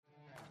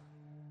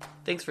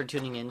Thanks for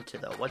tuning in to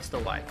the What's the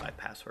Wi-Fi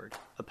Password,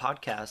 a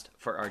podcast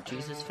for our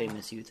Jesus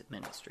Famous Youth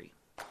Ministry.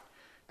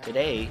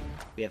 Today,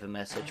 we have a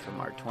message from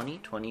our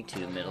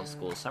 2022 middle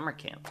school summer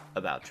camp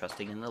about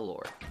trusting in the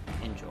Lord.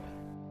 Enjoy.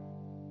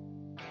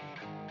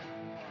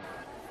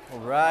 All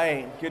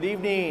right, good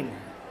evening.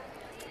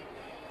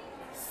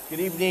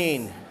 Good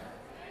evening.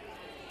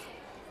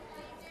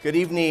 Good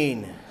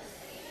evening.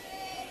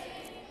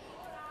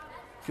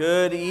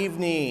 Good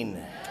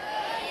evening.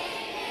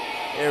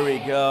 There we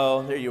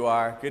go. There you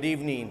are. Good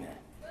evening.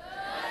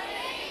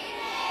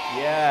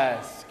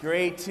 Yes,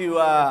 great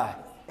to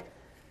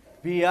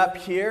be up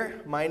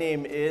here. My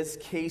name is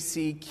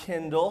Casey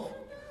Kendall,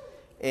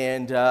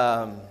 and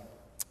I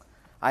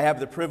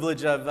have the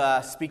privilege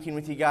of speaking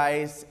with you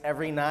guys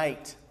every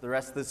night the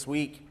rest of this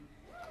week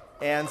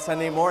and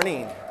Sunday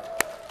morning.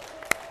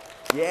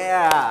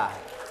 Yeah.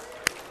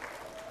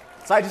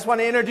 So I just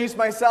want to introduce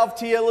myself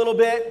to you a little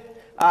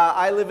bit.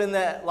 I live in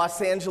the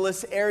Los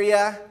Angeles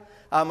area.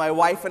 My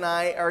wife and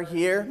I are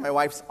here. My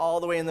wife's all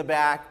the way in the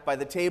back by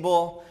the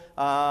table.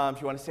 If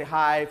you want to say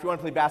hi, if you want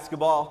to play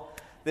basketball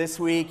this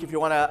week, if you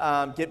want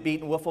to get beat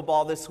in wiffle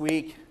ball this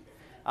week,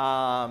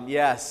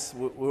 yes,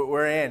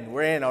 we're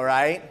in, all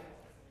right?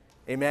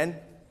 Amen?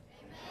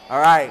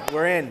 All right,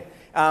 we're in.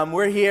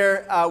 We're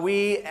here.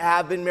 We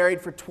have been married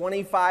for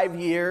 25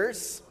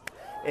 years.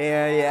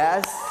 And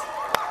yes.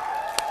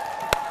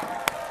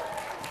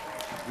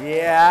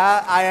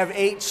 Yeah, I have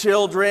 8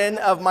 children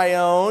of my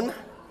own.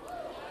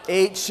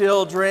 8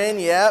 children,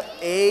 yep,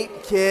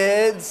 8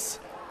 kids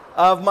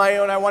of my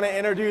own. I want to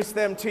introduce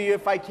them to you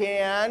if I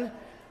can.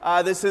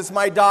 This is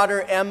my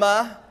daughter,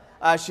 Emma.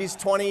 She's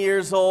 20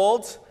 years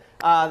old.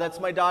 That's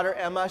my daughter,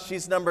 Emma.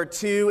 She's number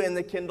 2 in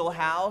the Kendall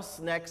house.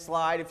 Next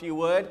slide, if you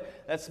would.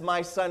 That's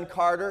my son,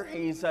 Carter.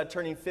 He's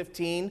turning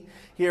 15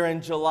 here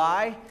in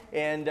July.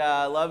 And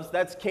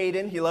that's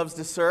Caden. He loves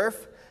to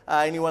surf.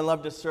 Anyone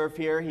love to surf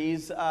here?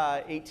 He's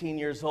 18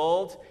 years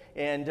old.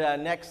 And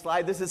next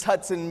slide. This is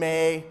Hudson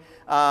May.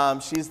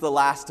 She's the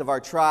last of our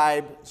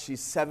tribe.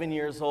 She's 7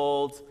 years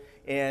old.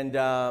 And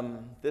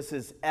this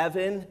is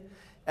Evan.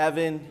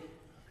 Evan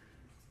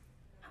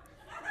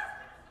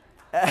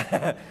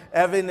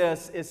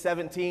is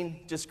 17,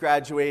 just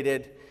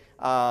graduated.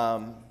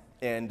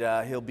 And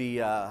he'll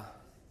be,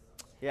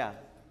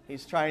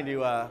 he's trying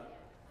to,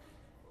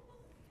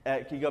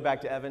 can you go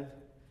back to Evan?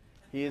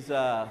 He's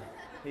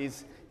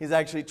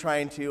actually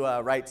trying to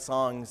write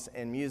songs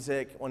and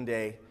music. One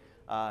day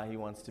he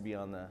wants to be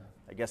on the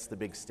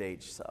big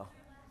stage, so.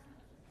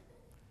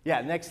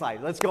 Yeah, next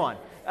slide. Let's go on.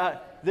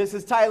 This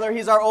is Tyler.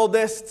 He's our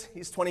oldest.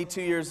 He's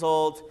 22 years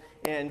old.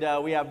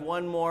 And we have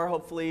one more,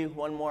 hopefully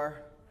one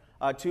more.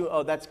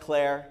 2, that's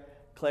Claire.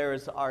 Claire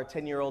is our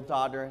 10-year-old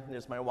daughter.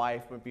 There's my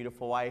wife, my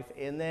beautiful wife.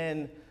 And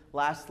then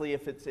lastly,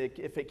 if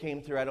it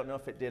came through, I don't know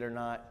if it did or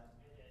not.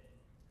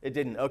 It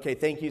didn't. Okay,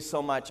 thank you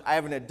so much. I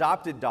have an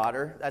adopted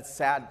daughter. That's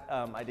sad.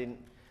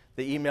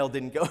 The email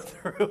didn't go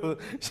through.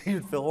 She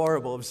would feel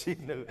horrible if she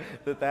knew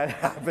that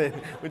happened.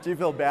 Would you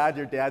feel bad?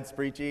 Your dad's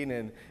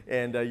preaching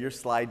and your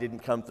slide didn't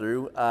come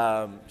through.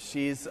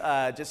 She's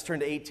just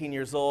turned 18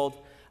 years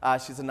old.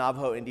 She's a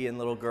Navajo Indian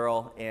little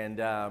girl,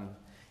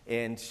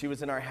 and she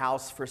was in our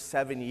house for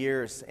 7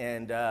 years,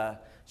 and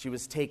she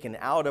was taken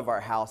out of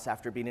our house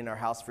after being in our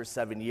house for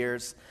 7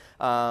 years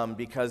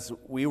because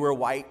we were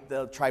white,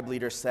 the tribe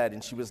leader said,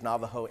 and she was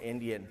Navajo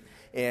Indian.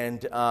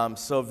 And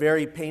so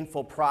very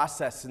painful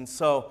process. And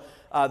so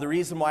the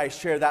reason why I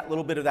share that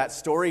little bit of that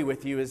story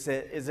with you is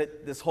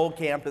that this whole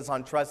camp is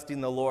on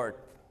trusting the Lord.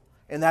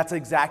 And that's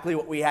exactly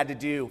what we had to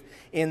do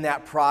in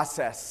that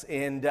process.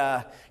 And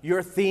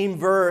your theme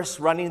verse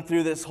running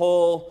through this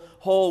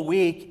whole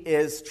week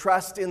is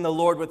trust in the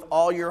Lord with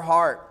all your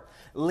heart.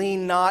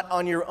 Lean not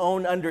on your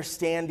own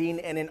understanding,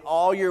 and in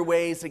all your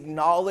ways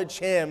acknowledge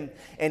Him,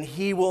 and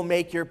He will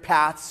make your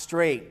path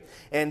straight.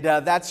 And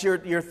that's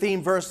your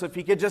theme verse. So if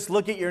you could just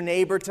look at your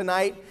neighbor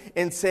tonight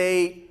and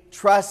say,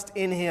 trust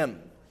in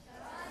Him.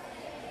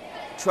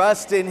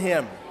 Trust in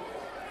Him.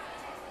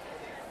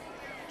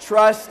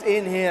 Trust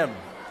in Him.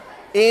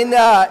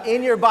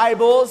 In your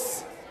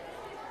Bibles,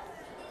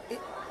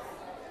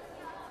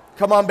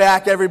 come on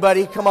back,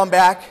 everybody. Come on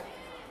back.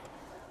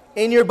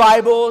 In your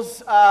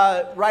Bibles,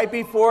 right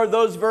before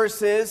those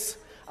verses,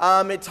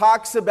 it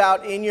talks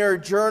about in your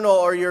journal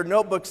or your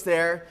notebooks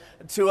there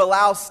to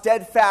allow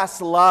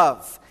steadfast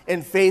love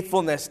and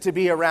faithfulness to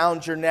be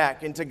around your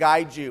neck and to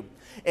guide you.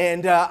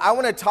 And I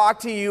want to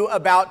talk to you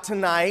about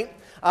tonight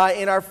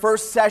in our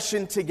first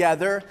session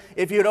together.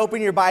 If you'd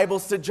open your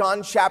Bibles to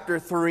John chapter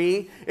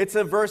 3, it's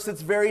a verse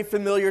that's very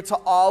familiar to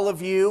all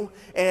of you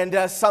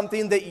and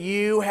something that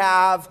you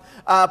have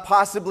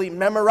possibly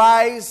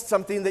memorized,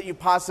 something that you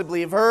possibly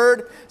have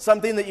heard,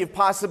 something that you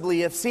possibly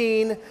have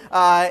seen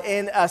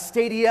in a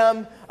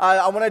stadium.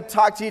 I want to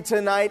talk to you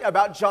tonight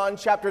about John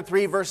chapter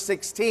 3, verse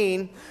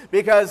 16,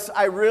 because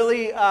I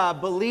really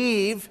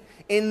believe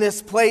in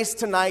this place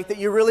tonight that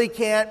you really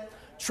can't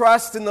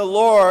trust in the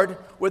Lord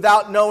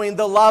without knowing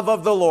the love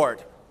of the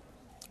Lord.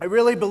 I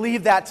really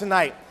believe that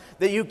tonight.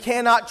 that you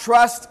cannot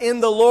trust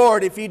in the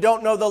Lord if you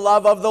don't know the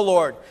love of the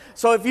Lord.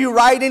 So if you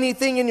write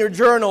anything in your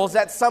journals,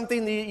 that's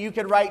something that you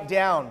can write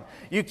down.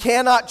 You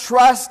cannot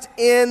trust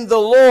in the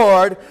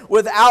Lord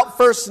without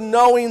first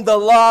knowing the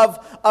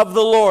love of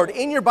the Lord.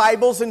 In your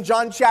Bibles, in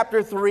John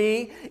chapter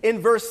 3, in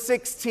verse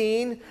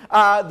 16,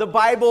 the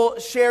Bible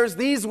shares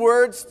these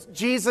words,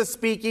 Jesus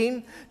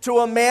speaking to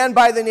a man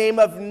by the name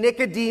of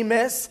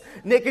Nicodemus.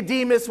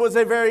 Nicodemus was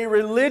a very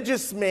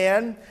religious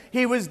man.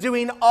 He was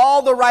doing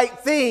all the right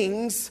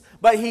things,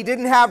 but he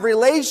didn't have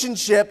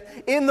relationship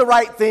in the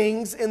right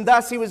things, and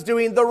thus he was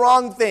doing the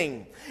wrong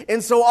thing.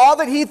 And so all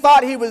that he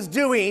thought he was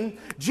doing,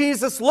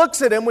 Jesus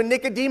looks at him. When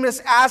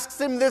Nicodemus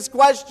asks him this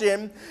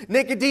question,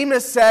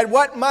 Nicodemus said,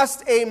 "What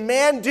must a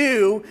man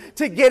do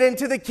to get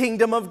into the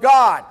kingdom of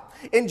God?"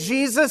 And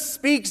Jesus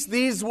speaks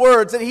these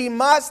words, that he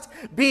must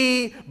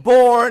be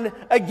born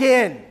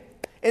again.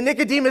 And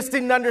Nicodemus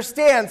didn't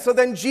understand. So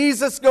then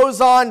Jesus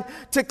goes on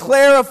to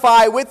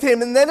clarify with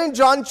him. And then in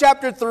John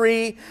chapter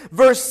 3,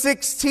 verse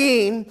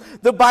 16,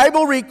 the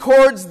Bible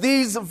records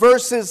these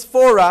verses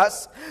for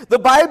us. The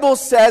Bible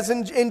says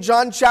in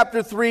John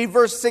chapter 3,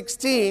 verse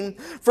 16,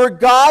 "For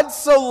God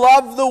so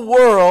loved the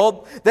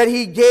world that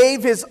he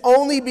gave his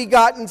only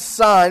begotten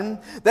Son,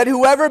 that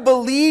whoever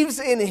believes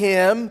in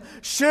him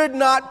should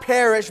not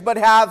perish but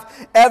have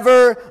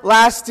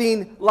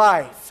everlasting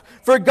life.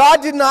 For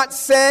God did not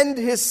send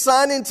his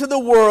Son into the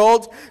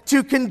world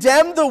to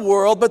condemn the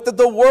world, but that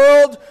the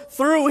world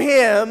through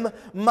him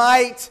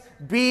might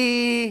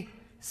be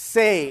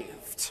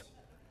saved."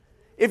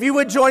 If you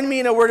would join me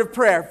in a word of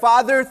prayer.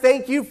 Father,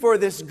 thank you for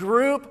this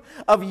group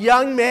of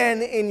young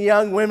men and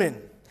young women.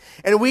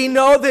 And we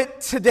know that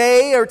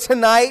today or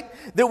tonight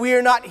that we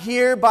are not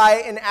here by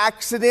an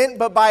accident,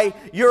 but by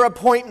your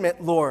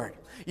appointment, Lord.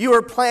 You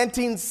are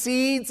planting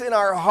seeds in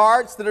our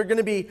hearts that are going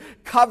to be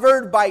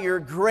covered by your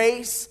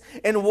grace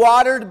and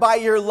watered by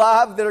your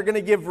love, that are going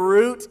to give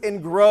root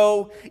and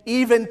grow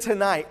even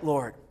tonight,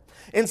 Lord.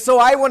 And so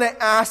I want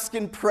to ask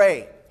and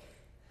pray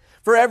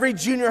for every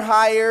junior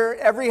higher,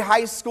 every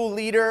high school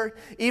leader,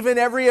 even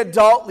every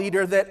adult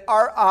leader, that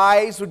our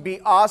eyes would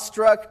be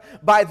awestruck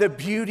by the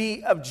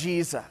beauty of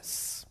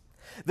Jesus,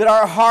 that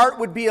our heart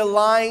would be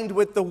aligned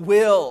with the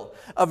will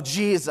of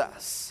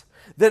Jesus,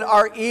 that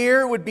our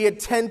ear would be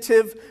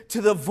attentive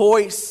to the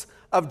voice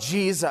of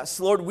Jesus.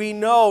 Lord, we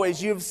know,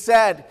 as you've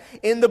said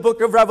in the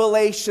book of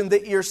Revelation,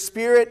 that your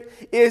Spirit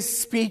is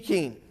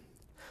speaking.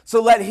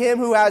 So let him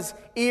who has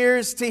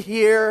ears to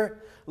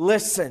hear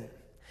listen.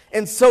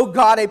 And so,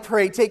 God, I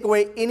pray, take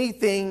away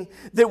anything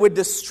that would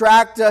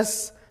distract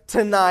us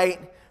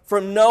tonight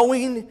from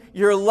knowing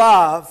your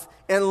love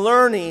and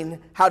learning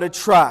how to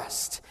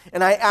trust.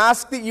 And I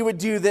ask that you would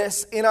do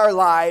this in our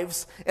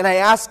lives. And I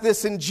ask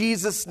this in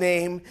Jesus'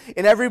 name.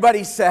 And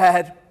everybody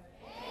said,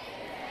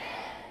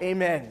 Amen.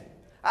 Amen.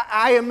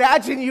 I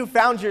imagine you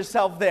found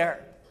yourself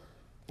there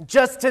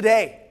just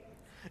today,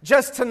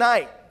 just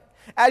tonight,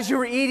 as you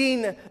were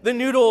eating the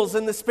noodles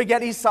and the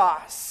spaghetti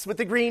sauce with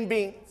the green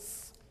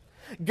beans.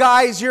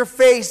 Guys, your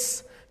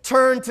face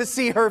turned to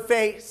see her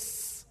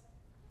face.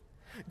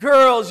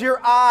 Girls,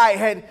 your eye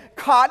had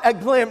caught a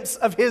glimpse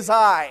of his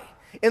eye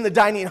in the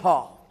dining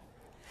hall.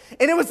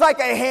 And it was like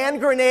a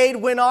hand grenade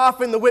went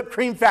off in the whipped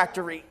cream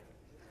factory.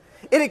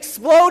 It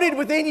exploded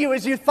within you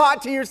as you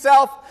thought to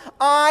yourself,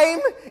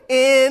 I'm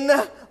in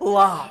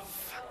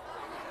love.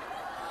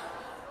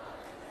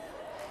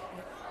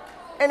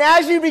 And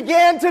as you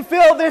began to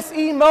feel this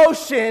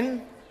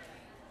emotion,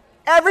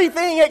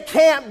 everything at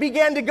camp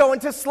began to go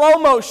into slow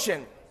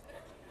motion.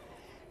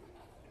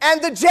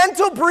 And the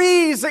gentle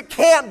breeze at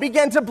camp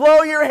began to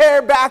blow your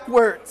hair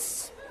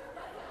backwards.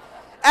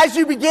 As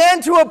you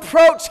began to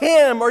approach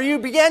him or you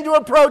began to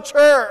approach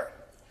her,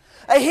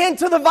 a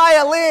hint of the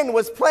violin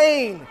was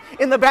playing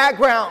in the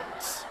background.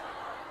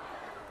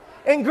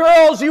 And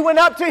girls, you went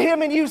up to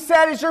him and you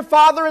said, "Is your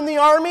father in the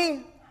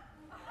army?"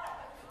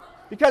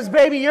 Because,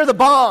 baby, you're the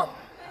bomb.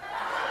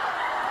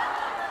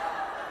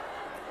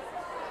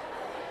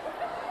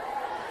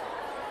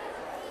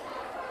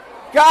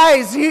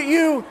 Guys,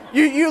 you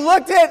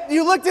looked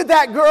at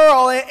that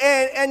girl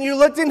and you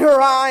looked in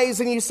her eyes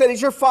and you said,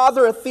 "Is your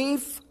father a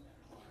thief?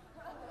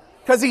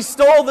 Because he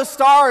stole the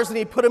stars and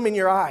he put them in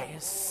your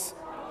eyes."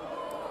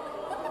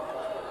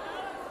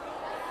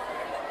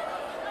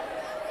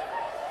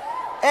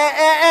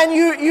 And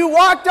you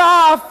walked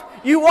off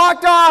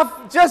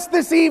just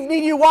this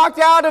evening. You walked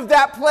out of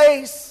that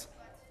place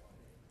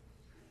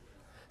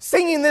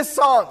singing this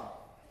song.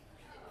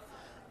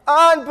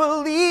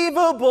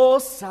 Unbelievable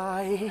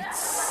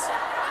sights,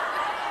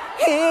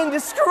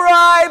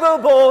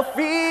 indescribable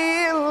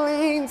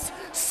feelings,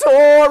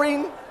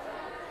 soaring,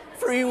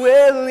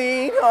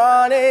 free-wheeling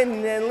on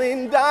an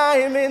inland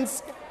diamond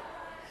sky.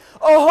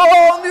 A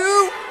whole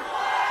new...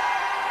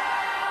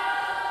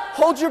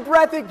 Hold your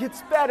breath, it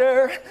gets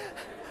better.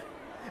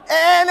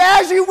 And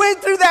as you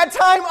went through that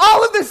time,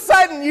 all of a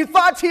sudden you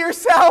thought to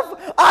yourself,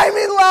 I'm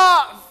in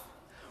love.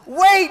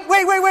 Wait,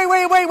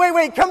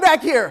 come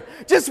back here.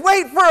 Just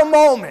wait for a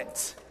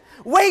moment.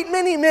 Wait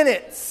many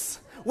minutes.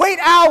 Wait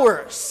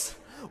hours.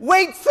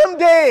 Wait some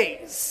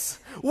days.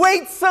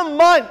 Wait some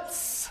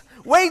months.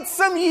 Wait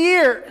some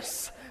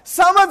years.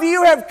 Some of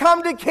you have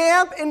come to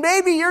camp and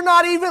maybe you're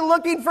not even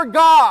looking for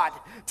God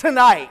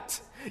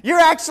tonight. You're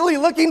actually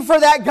looking for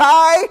that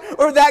guy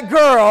or that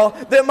girl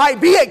that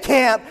might be at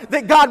camp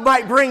that God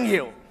might bring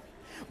you.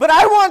 But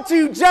I want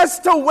you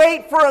just to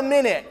wait for a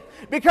minute,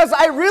 because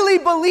I really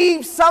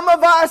believe some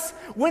of us,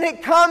 when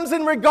it comes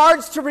in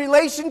regards to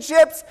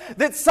relationships,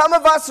 that some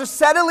of us are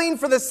settling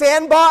for the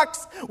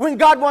sandbox when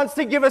God wants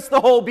to give us the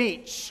whole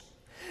beach.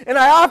 And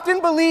I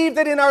often believe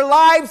that in our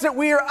lives that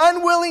we are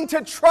unwilling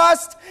to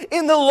trust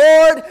in the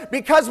Lord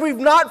because we've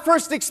not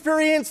first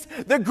experienced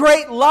the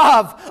great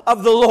love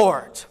of the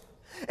Lord.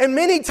 And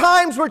many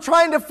times we're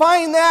trying to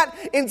find that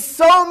in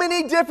so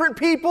many different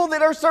people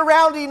that are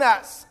surrounding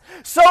us.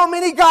 So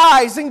many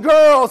guys and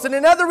girls in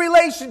another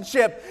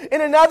relationship,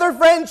 in another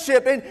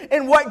friendship.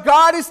 And what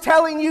God is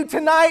telling you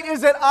tonight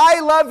is that I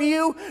love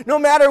you no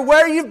matter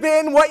where you've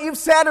been, what you've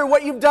said, or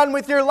what you've done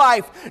with your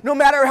life. No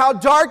matter how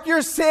dark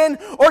your sin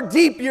or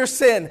deep your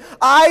sin.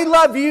 I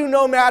love you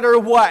no matter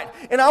what.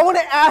 And I want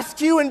to ask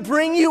you and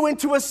bring you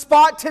into a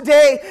spot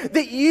today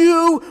that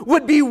you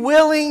would be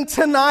willing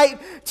tonight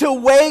to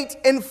wait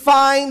and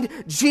find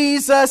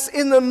Jesus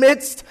in the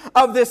midst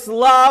of this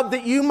love,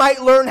 that you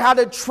might learn how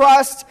to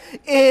trust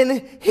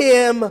in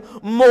Him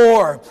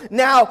more.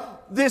 Now,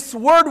 this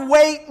word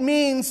wait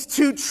means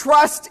to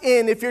trust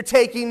in, if you're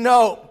taking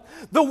note.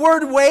 The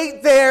word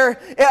wait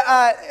there,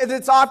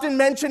 that's often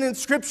mentioned in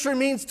Scripture,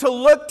 means to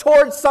look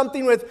towards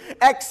something with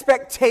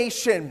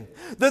expectation.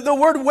 The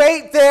word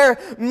wait there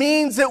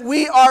means that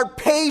we are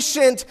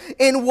patient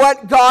in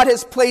what God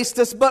has placed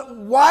us. But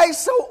why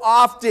so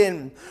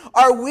often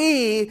are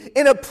we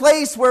in a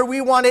place where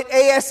we want it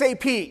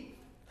ASAP?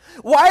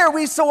 Why are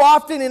we so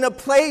often in a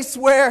place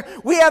where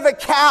we have a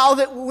cow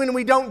that when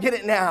we don't get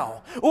it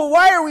now? Well,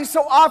 why are we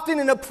so often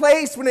in a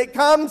place when it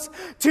comes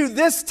to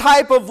this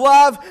type of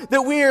love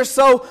that we are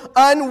so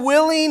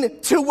unwilling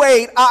to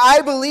wait?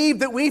 I believe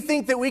that we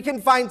think that we can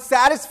find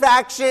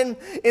satisfaction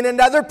in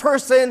another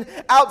person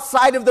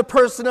outside of the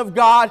person of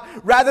God,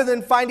 rather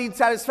than finding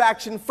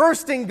satisfaction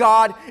first in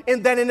God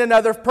and then in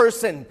another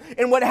person.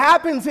 And what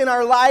happens in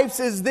our lives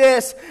is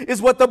this, is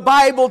what the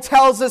Bible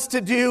tells us to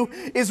do,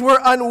 is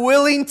we're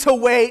unwilling to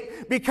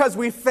wait because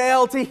we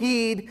fail to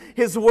heed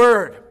His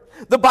word.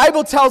 The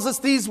Bible tells us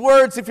these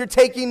words, if you're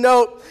taking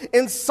note,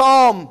 in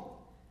Psalm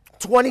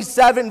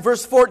 27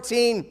 verse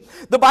 14.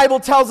 The Bible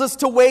tells us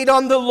to wait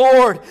on the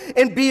Lord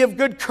and be of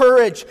good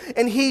courage,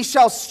 and He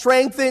shall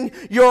strengthen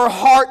your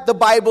heart, the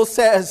Bible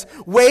says.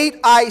 Wait,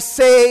 I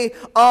say,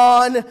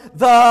 on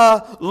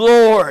the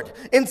Lord.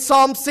 In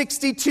Psalm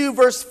 62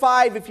 verse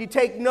 5, if you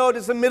take note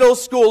as a middle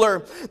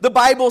schooler, the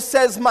Bible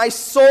says, my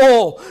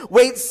soul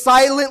waits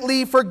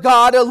silently for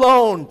God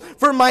alone,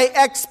 for my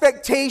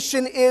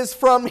expectation is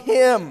from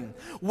Him.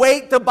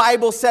 Wait, the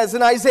Bible says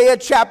in Isaiah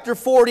chapter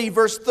 40,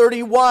 verse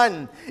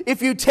 31,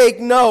 if you take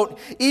note,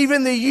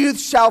 even the youth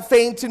shall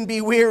faint and be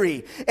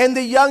weary, and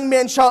the young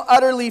men shall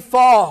utterly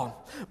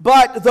fall.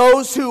 But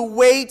those who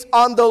wait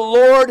on the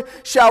Lord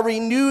shall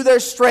renew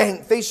their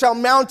strength. They shall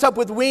mount up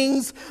with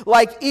wings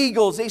like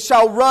eagles. They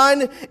shall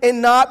run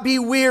and not be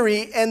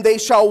weary, and they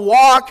shall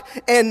walk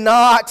and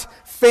not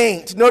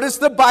faint. Notice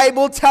the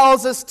Bible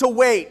tells us to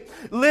wait.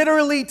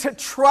 Literally to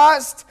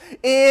trust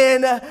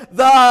in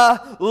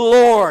the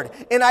Lord.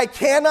 And I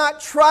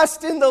cannot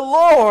trust in the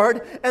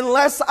Lord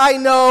unless I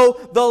know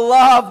the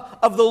love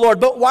of the Lord.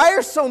 But why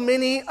are so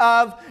many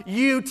of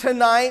you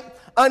tonight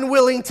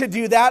unwilling to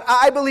do that?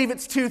 I believe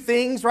it's two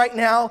things right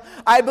now.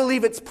 I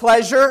believe it's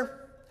pleasure.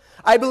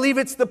 I believe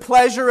it's the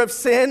pleasure of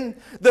sin,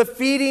 the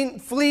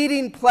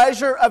fleeting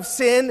pleasure of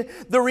sin.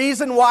 The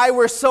reason why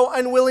we're so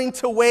unwilling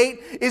to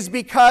wait is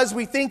because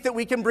we think that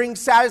we can bring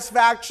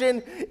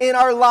satisfaction in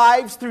our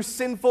lives through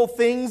sinful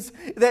things,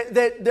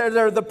 that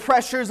are the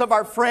pressures of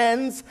our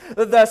friends,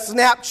 the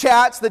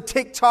Snapchats, the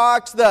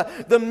TikToks,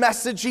 the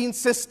messaging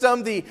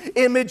system, the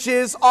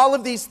images, all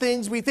of these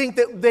things. We think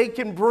that they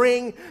can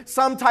bring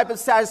some type of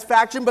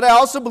satisfaction, but I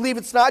also believe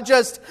it's not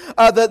just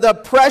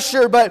the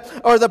pressure,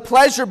 or the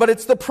pleasure, but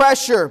it's the pressure.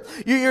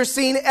 You're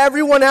seeing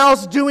everyone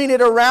else doing it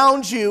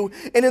around you,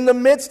 and in the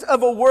midst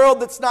of a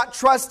world that's not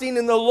trusting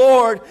in the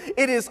Lord,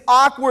 it is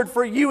awkward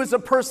for you as a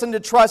person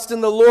to trust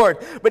in the Lord.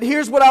 But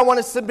here's what I want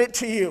to submit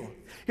to you.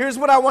 Here's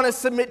what I want to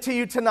submit to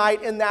you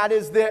tonight, and that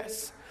is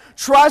this.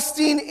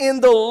 Trusting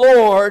in the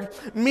Lord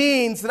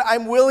means that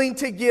I'm willing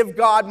to give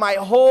God my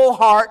whole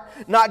heart,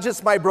 not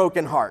just my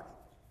broken heart.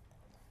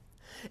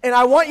 And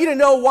I want you to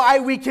know why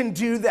we can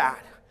do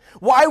that.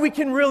 Why we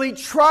can really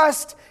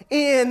trust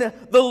in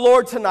the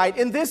Lord tonight.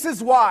 And this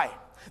is why.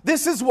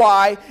 This is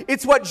why.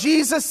 It's what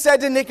Jesus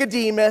said to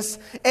Nicodemus,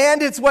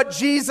 and it's what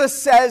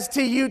Jesus says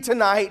to you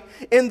tonight,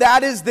 and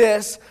that is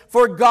this: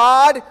 for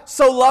God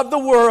so loved the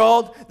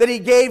world that He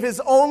gave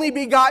His only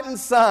begotten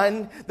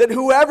Son, that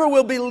whoever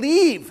will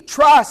believe,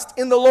 trust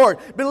in the Lord,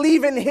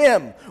 believe in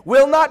Him,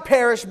 will not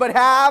perish but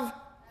have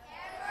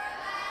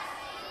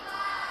everlasting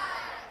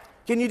life.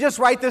 Can you just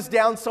write this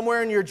down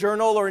somewhere in your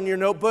journal or in your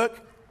notebook?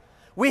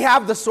 We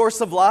have the source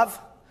of love.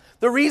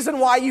 The reason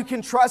why you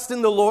can trust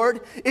in the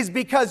Lord is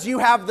because you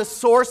have the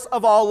source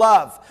of all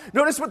love.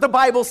 Notice what the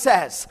Bible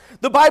says.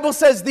 The Bible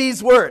says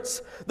these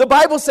words. The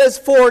Bible says,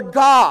 for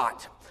God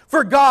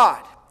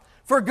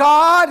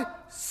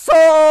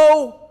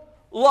so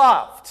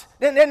loved.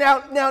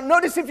 Now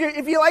notice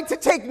if you like to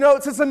take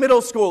notes as a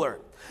middle schooler,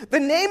 the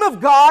name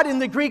of God in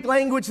the Greek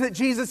language that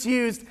Jesus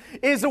used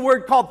is a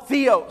word called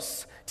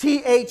theos.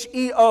 Theos.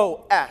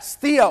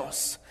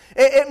 Theos.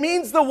 It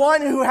means the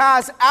one who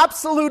has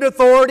absolute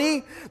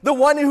authority, the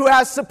one who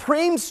has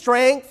supreme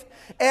strength,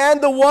 and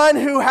the one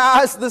who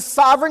has the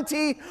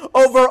sovereignty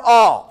over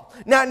all.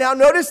 Now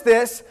notice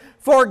this.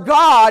 For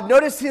God,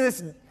 notice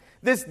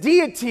this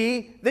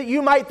deity that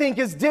you might think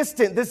is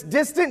distant. This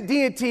distant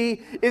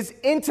deity is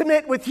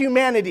intimate with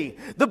humanity.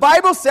 The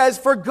Bible says,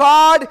 for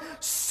God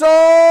so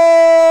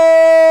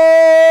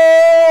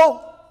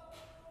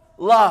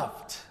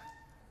loved.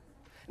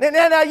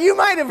 Now, you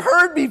might have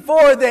heard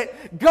before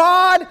that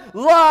God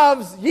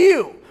loves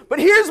you. But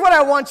here's what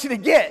I want you to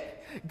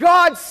get.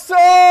 God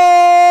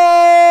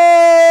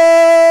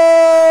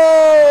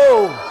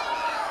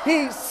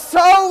He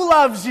so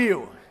loves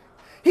you.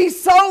 He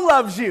so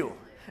loves you.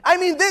 I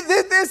mean,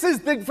 this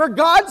is for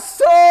God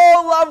so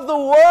loved the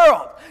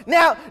world.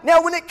 Now,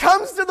 when it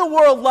comes to the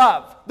word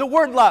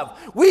love,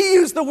 we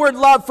use the word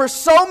love for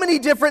so many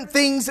different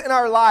things in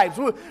our lives.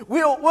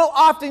 We'll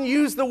often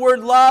use the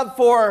word love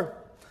for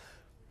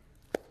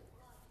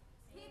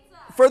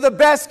the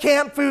best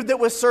camp food that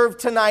was served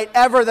tonight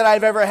ever that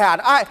I've ever had.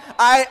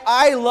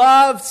 I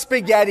love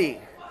spaghetti.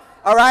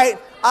 All right,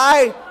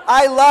 I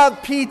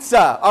love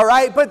pizza. All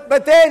right,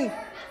 but then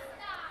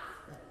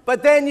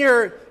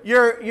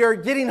you're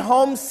getting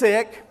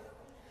homesick,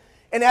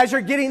 and as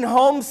you're getting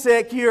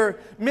homesick, you're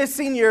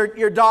missing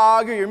your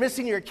dog or you're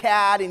missing your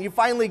cat, and you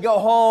finally go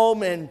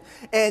home, and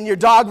your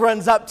dog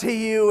runs up to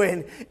you,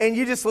 and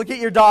you just look at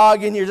your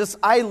dog, and you're just,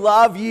 I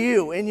love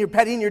you, and you're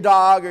petting your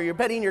dog or you're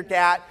petting your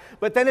cat.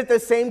 But then at the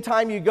same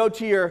time, you go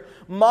to your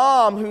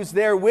mom who's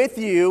there with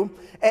you,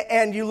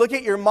 and you look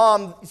at your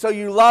mom. So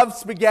you love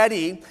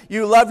spaghetti,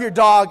 you love your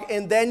dog,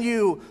 and then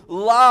you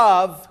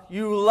love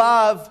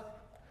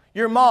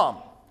your mom.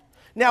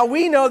 Now,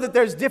 we know that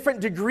there's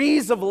different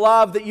degrees of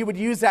love that you would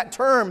use that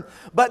term,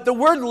 but the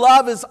word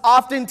love is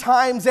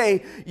oftentimes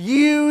a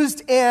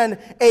used and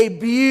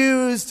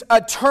abused a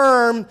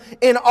term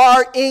in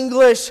our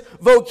English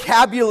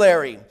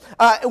vocabulary.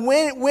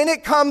 When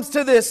it comes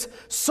to this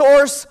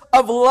source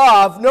of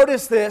love,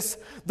 notice this,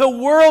 the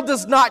world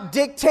does not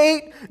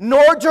dictate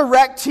nor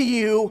direct to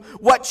you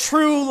what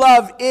true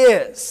love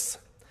is.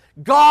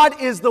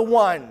 God is the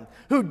one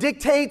who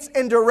dictates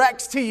and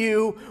directs to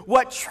you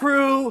what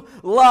true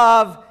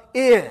love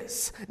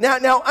is.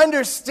 Now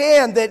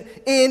understand that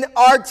in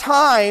our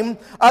time,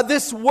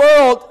 this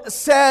world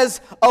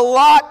says a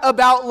lot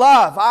about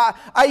love.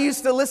 I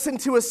used to listen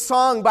to a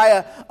song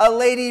by a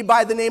lady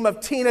by the name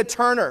of Tina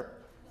Turner.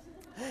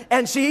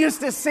 And she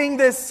used to sing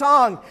this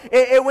song.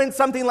 It went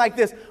something like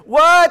this.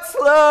 What's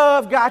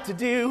love got to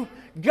do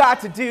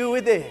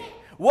with it?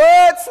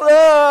 What's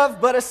love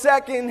but a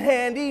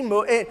second-hand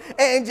emotion?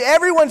 And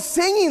everyone's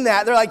singing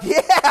that. They're like,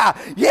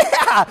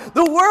 yeah,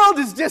 the world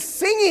is just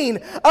singing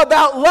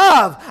about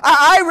love.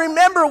 I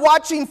remember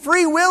watching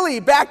Free Willy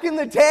back in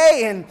the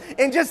day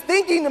and just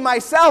thinking to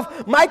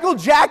myself, Michael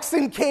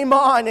Jackson came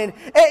on. And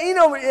you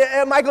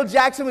know, Michael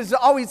Jackson was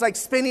always like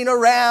spinning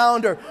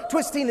around or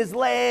twisting his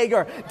leg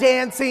or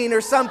dancing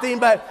or something.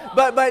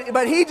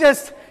 But he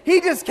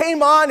just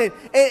came on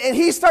and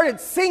he started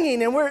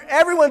singing, and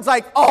everyone's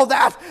like, oh,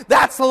 that's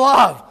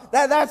love.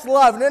 That's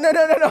love.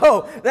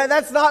 No.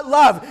 That's not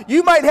love.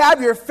 You might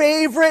have your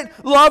favorite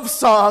love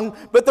song,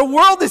 but the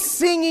world is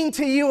singing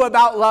to you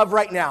about love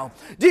right now.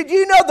 Did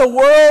you know the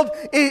world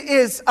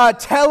is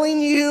telling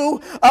you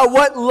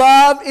what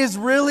love is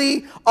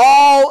really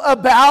all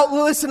about?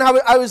 Listen,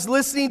 I was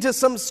listening to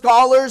some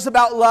scholars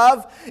about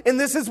love, and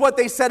this is what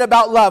they said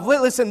about love.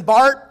 Listen,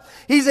 Bart,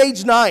 he's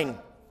age 9.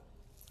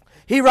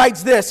 He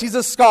writes this. He's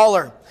a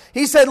scholar.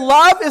 He said,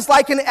 love is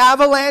like an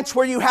avalanche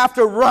where you have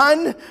to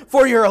run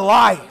for your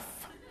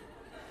life.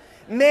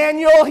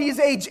 Manuel, he's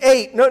age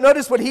 8.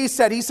 Notice what he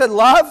said. He said,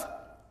 love,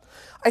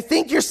 I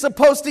think you're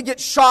supposed to get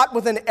shot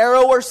with an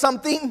arrow or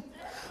something,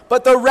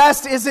 but the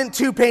rest isn't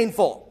too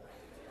painful.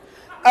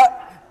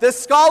 The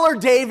scholar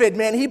David,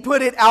 man, he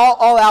put it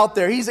all out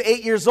there. He's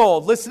 8 years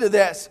old. Listen to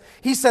this.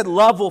 He said,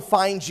 love will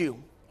find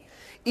you,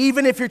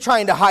 even if you're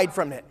trying to hide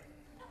from it.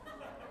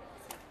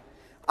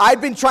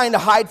 I've been trying to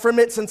hide from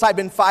it since I've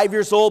been 5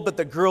 years old, but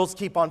the girls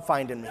keep on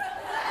finding me.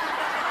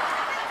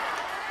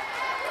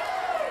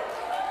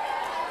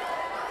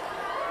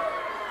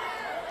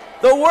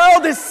 The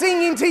world is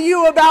singing to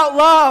you about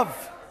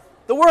love.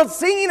 The world's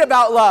singing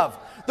about love.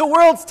 The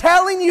world's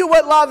telling you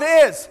what love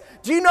is.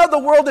 Do you know the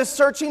world is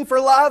searching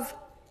for love?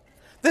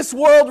 This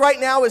world right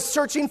now is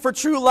searching for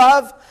true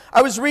love.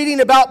 I was reading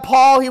about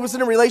Paul. He was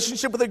in a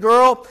relationship with a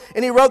girl,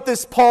 and he wrote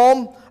this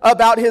poem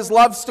about his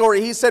love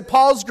story. He said,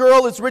 Paul's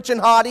girl is rich and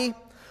haughty.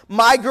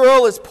 My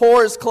girl is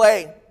poor as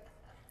clay.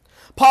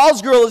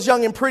 Paul's girl is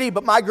young and pretty,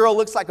 but my girl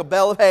looks like a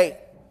bale of hay.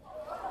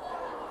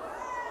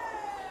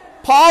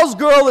 Paul's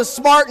girl is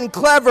smart and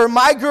clever.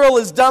 My girl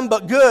is dumb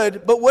but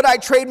good. But would I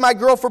trade my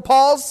girl for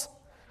Paul's?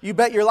 You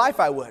bet your life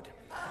I would.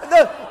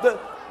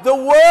 The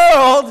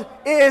world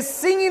is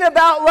singing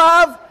about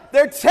love.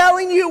 They're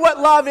telling you what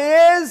love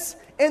is.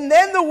 And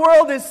then the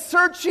world is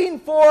searching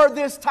for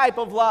this type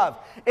of love.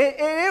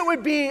 It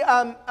would be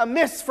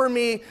amiss for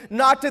me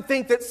not to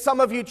think that some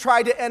of you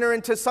tried to enter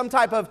into some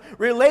type of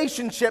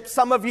relationship,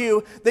 some of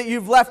you that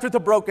you've left with a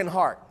broken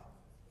heart.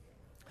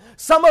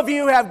 Some of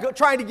you have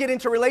tried to get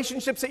into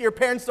relationships that your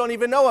parents don't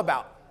even know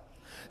about.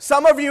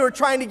 Some of you are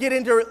trying to get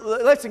into,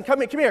 listen,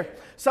 come here.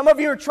 Some of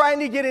you are trying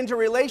to get into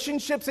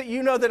relationships that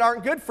you know that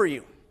aren't good for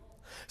you.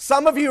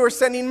 Some of you are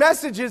sending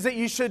messages that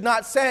you should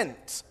not send.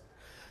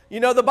 You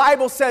know, the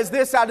Bible says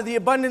this, out of the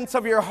abundance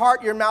of your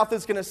heart, your mouth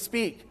is going to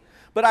speak.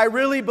 But I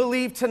really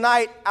believe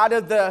tonight, out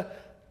of the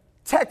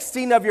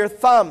texting of your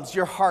thumbs,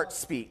 your heart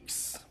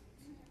speaks.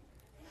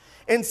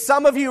 And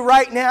some of you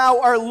right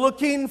now are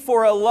looking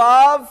for a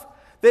love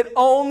that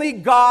only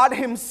God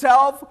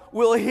Himself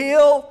will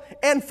heal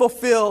and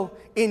fulfill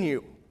in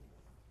you.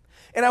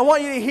 And I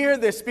want you to hear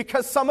this,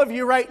 because some of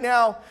you right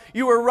now,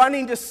 you are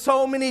running to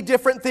so many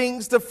different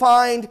things to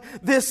find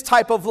this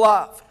type of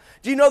love.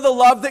 Do you know the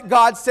love that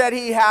God said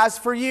He has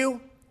for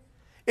you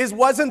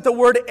wasn't the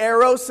word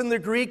eros in the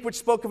Greek, which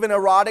spoke of an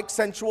erotic,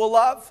 sensual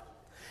love?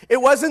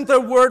 It wasn't the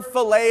word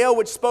phileo,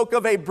 which spoke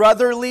of a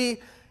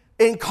brotherly,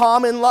 in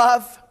common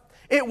love.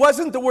 It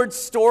wasn't the word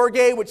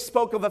storge, which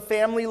spoke of a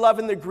family love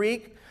in the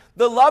Greek.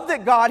 The love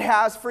that God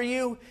has for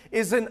you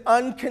is an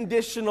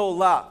unconditional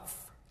love.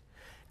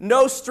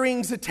 No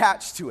strings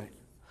attached to it.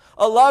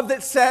 A love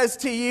that says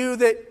to you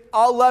that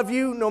I'll love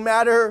you no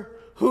matter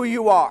who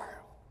you are.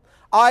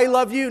 I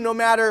love you no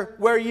matter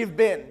where you've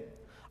been.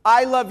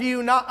 I love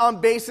you not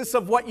on basis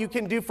of what you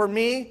can do for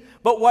me,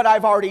 but what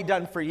I've already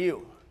done for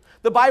you.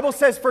 The Bible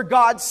says, for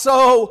God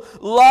so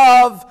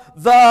loved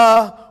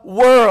the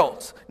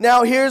world.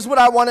 Now, here's what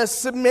I want to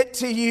submit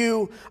to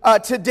you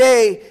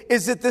today,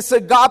 is that this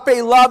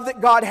agape love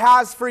that God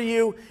has for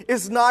you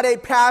is not a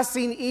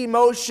passing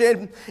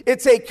emotion.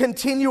 It's a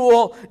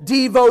continual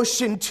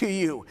devotion to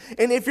you.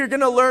 And if you're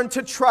going to learn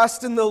to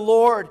trust in the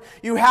Lord,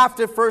 you have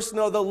to first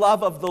know the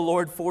love of the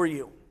Lord for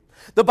you.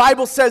 The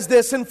Bible says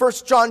this in 1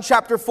 John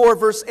chapter 4,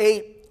 verse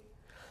 8.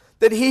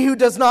 That he who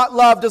does not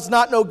love does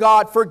not know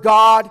God, for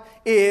God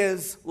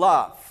is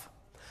love.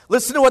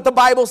 Listen to what the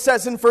Bible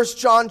says in 1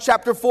 John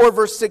chapter 4,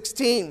 verse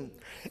 16.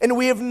 And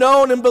we have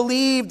known and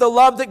believed the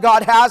love that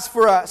God has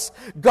for us.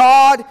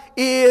 God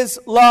is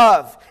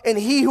love, and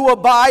he who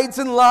abides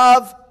in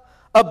love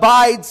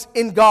abides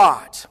in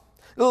God.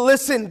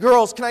 Listen,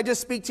 girls, can I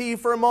just speak to you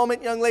for a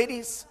moment, young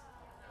ladies?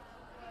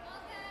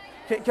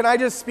 Can I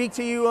just speak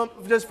to you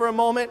just for a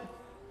moment?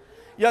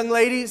 Young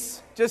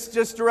ladies,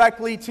 just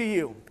directly to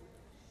you.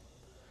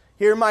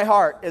 Hear my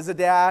heart as a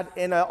dad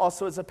and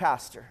also as a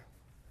pastor.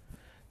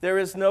 There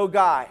is no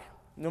guy,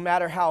 no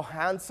matter how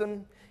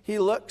handsome he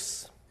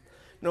looks,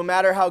 no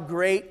matter how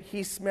great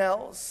he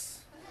smells,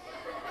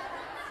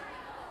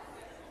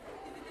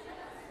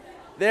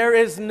 there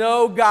is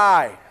no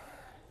guy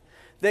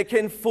that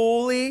can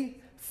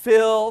fully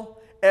fill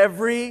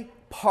every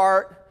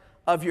part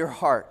of your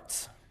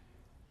heart.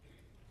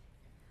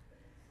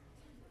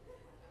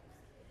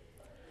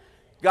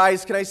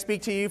 Guys, can I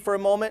speak to you for a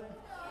moment?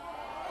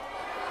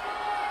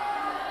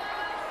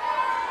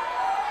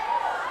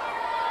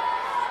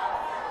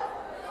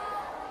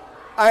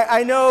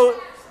 I know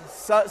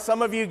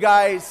some of you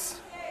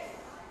guys,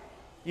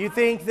 you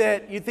think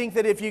that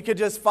if you could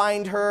just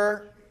find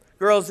her,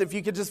 girls, if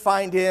you could just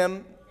find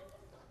him,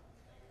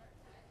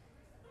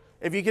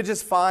 if you could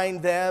just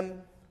find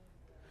them,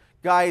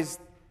 guys,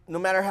 no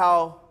matter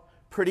how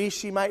pretty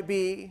she might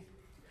be,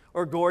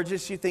 or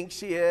gorgeous you think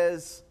she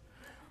is,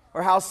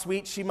 or how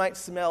sweet she might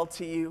smell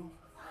to you,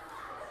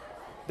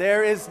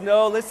 there is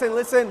no,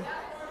 listen.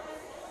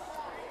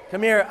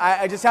 Come here,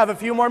 I just have a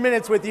few more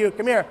minutes with you.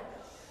 Come here.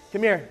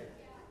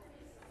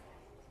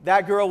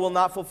 That girl will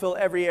not fulfill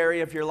every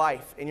area of your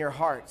life, in your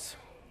heart.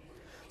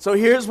 So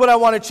here's what I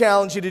want to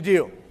challenge you to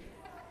do.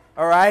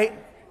 All right?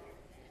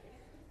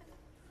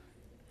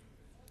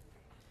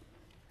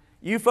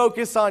 You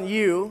focus on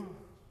you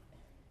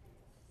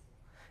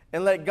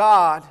and let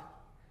God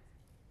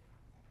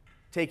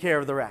take care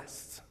of the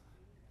rest.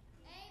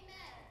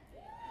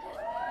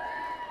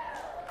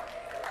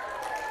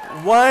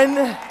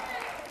 Amen.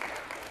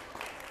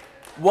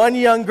 One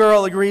young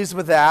girl agrees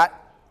with that,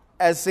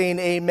 as saying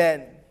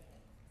amen.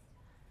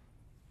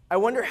 I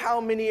wonder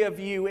how many of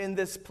you in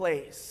this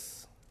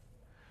place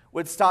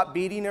would stop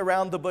beating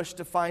around the bush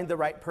to find the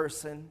right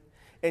person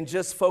and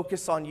just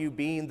focus on you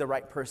being the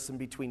right person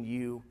between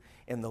you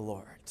and the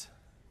Lord.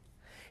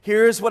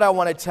 Here's what I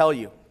want to tell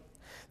you.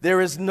 There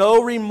is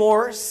no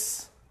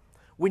remorse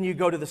when you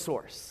go to the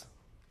source.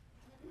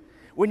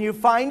 When you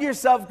find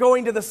yourself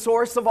going to the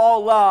source of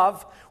all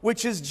love,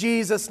 which is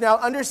Jesus. Now,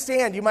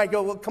 understand, you might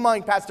go, well, come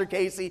on, Pastor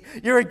Casey,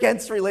 you're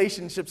against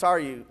relationships, are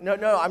you?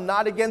 No, I'm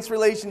not against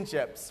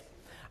relationships.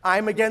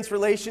 I'm against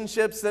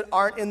relationships that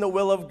aren't in the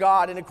will of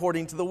God and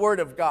according to the Word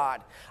of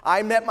God.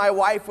 I met my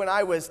wife when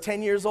I was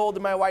 10 years old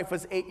and my wife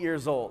was 8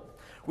 years old.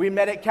 We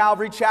met at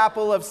Calvary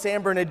Chapel of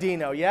San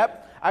Bernardino.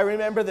 Yep. I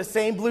remember the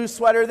same blue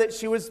sweater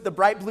the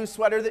bright blue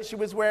sweater that she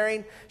was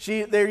wearing.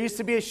 There used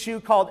to be a shoe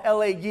called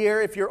LA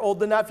Gear. If you're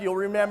old enough, you'll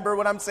remember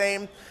what I'm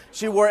saying.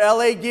 She wore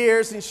LA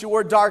Gears and she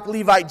wore dark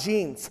Levi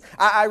jeans.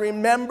 I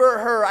remember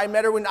her. I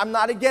met her when, I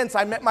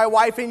met my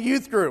wife in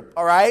youth group,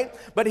 all right?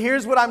 But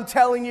here's what I'm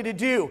telling you to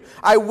do.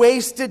 I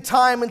wasted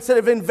time instead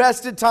of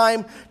invested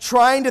time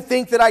trying to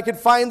think that I could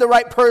find the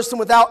right person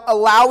without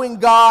allowing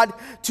God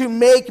to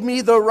make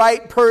me the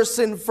right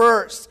person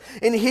first.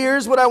 And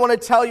here's what I want to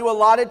tell you. A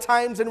lot of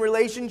times in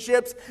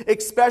relationships,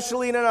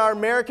 especially in our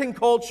American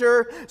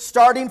culture,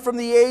 starting from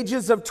the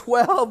ages of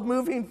 12,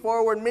 moving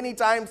forward, many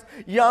times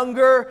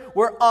younger,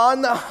 we're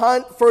on the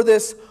hunt for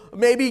this,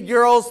 maybe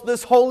girls,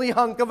 this holy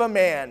hunk of a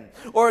man,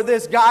 or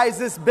this guy's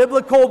this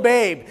biblical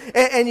babe,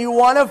 and you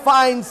want to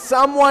find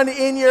someone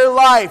in your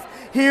life.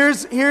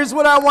 Here's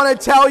what I want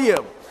to tell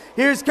you.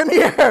 Come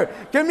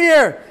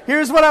here.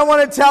 Here's what I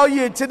want to tell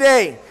you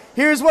today.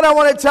 Here's what I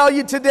want to tell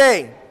you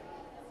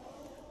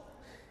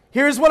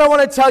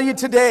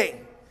today.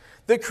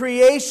 The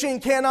creation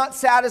cannot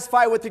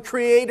satisfy what the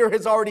Creator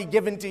has already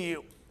given to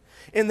you,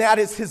 and that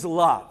is His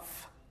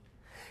love.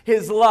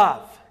 His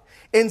love.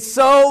 And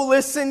so,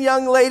 listen,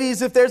 young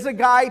ladies, if there's a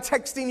guy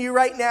texting you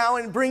right now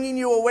and bringing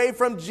you away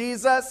from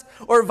Jesus,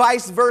 or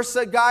vice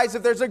versa, guys,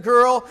 if there's a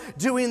girl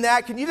doing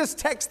that, can you just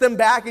text them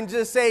back and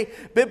just say,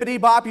 bippity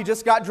bop, you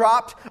just got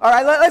dropped? All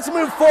right, let's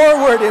move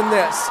forward in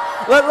this.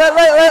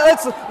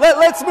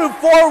 Let's move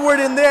forward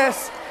in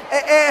this.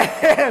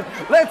 And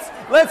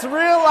let's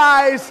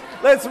realize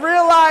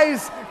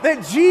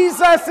that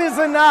Jesus is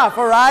enough,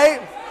 all right?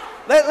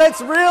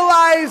 Let's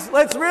realize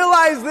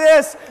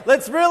this,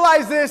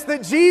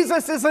 that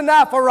Jesus is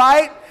enough, all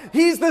right?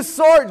 He's the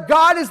source.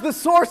 God is the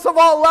source of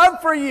all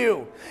love for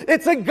you.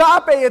 It's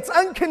agape. It's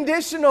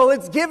unconditional.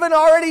 It's given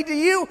already to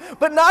you.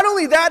 But not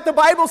only that, the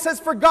Bible says,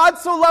 for God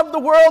so loved the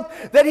world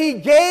that He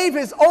gave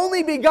His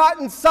only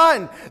begotten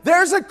Son.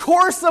 There's a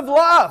course of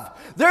love.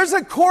 There's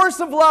a course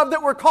of love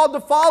that we're called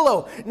to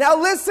follow. Now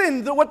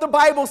listen to what the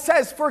Bible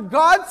says. For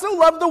God so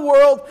loved the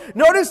world,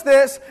 notice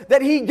this,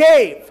 that He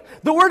gave.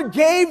 The word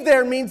gave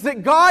there means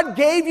that God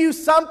gave you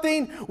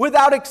something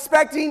without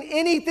expecting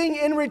anything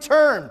in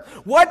return.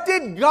 What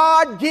did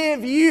God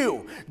give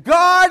you?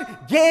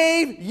 God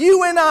gave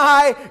you and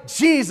I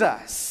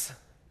Jesus.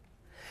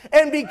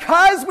 And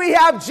because we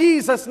have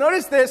Jesus,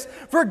 notice this,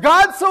 for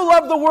God so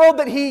loved the world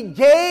that He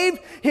gave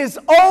His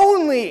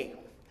only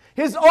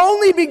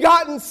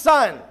begotten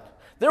Son.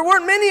 There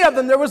weren't many of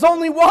them, there was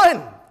only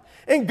one.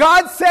 And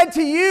God said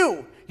to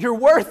you, you're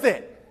worth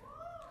it.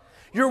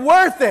 You're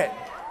worth it.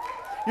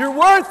 You're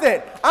worth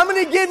it. I'm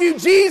going to give you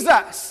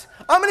Jesus.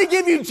 I'm going to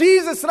give you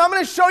Jesus, and I'm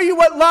going to show you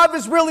what love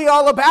is really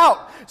all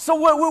about.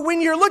 So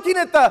when you're looking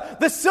at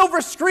the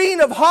silver screen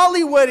of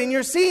Hollywood and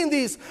you're seeing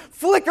these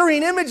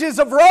flickering images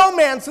of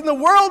romance, and the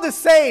world is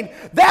saying,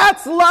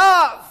 that's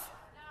love.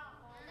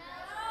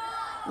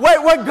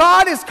 What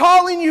God is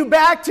calling you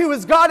back to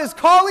is God is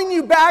calling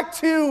you back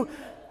to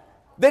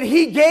that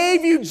He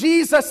gave you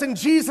Jesus, and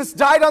Jesus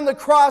died on the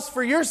cross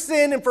for your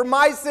sin and for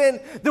my sin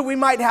that we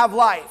might have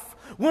life.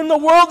 When the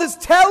world is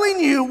telling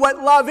you what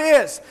love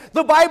is,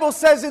 the Bible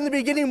says in the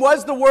beginning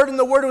was the Word, and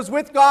the Word was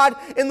with God,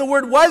 and the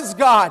Word was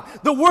God.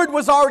 The Word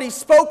was already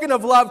spoken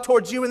of love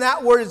towards you, and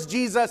that Word is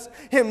Jesus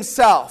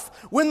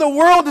Himself. When the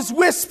world is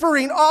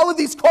whispering all of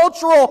these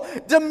cultural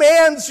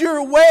demands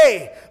your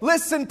way,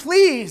 listen,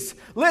 please,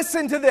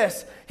 listen to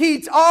this.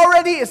 He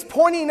already is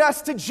pointing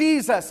us to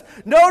Jesus.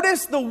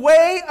 Notice the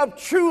way of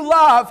true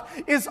love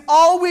is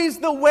always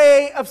the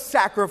way of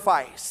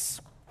sacrifice.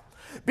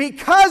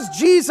 Because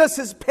Jesus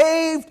has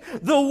paved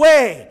the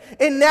way.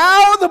 And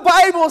now the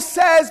Bible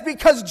says,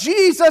 because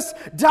Jesus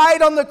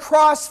died on the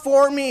cross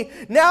for me,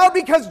 now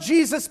because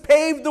Jesus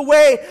paved the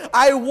way,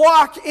 I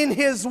walk in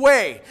His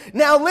way.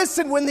 Now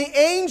listen, when the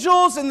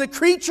angels and the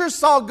creatures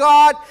saw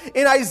God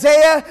in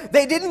Isaiah,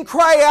 they didn't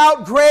cry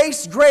out,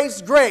 grace,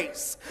 grace,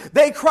 grace.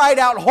 They cried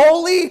out,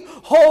 holy,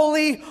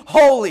 holy,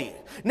 holy.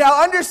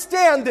 Now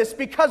understand this,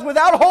 because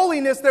without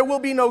holiness there will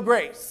be no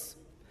grace.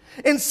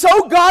 And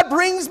so God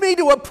brings me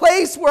to a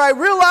place where I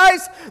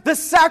realize the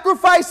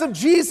sacrifice of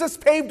Jesus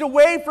paved a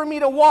way for me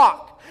to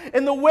walk.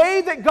 And the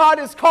way that God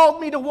has called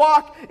me to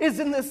walk is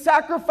in the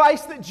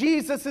sacrifice that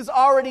Jesus has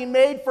already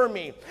made for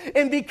me.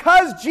 And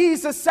because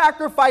Jesus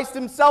sacrificed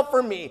Himself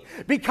for me,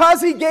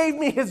 because He gave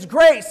me His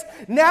grace,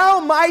 now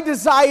my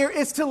desire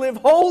is to live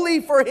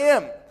holy for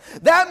Him.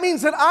 That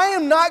means that I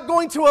am not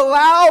going to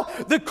allow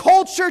the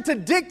culture to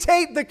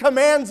dictate the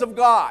commands of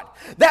God.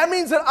 That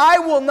means that I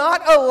will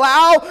not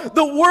allow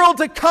the world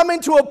to come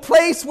into a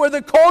place where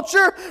the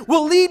culture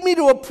will lead me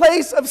to a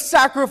place of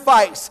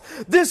sacrifice.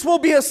 This will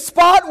be a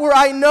spot where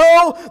I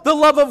know the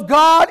love of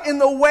God,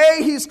 and the way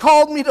He's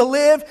called me to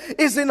live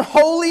is in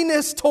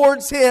holiness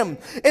towards Him.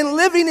 And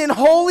living in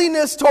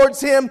holiness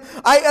towards Him,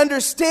 I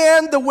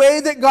understand the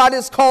way that God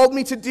has called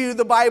me to do.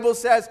 The Bible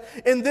says,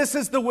 and this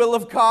is the will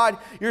of God,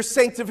 your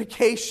sanctification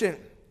sanctification,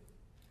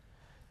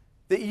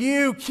 that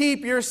you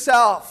keep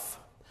yourself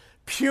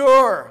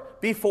pure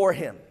before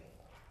Him.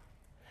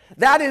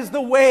 That is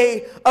the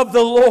way of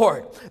the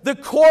Lord. The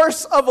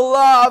course of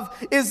love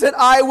is that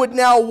I would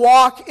now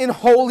walk in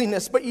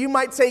holiness. But you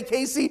might say,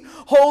 Casey,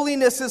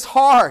 holiness is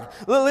hard.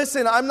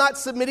 Listen, I'm not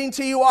submitting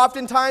to you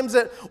oftentimes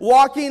that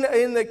walking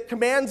in the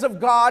commands of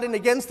God and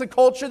against the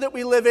culture that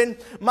we live in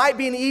might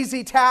be an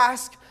easy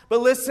task. But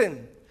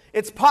listen,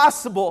 it's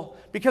possible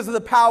because of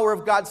the power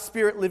of God's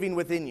Spirit living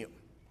within you.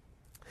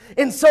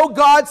 And so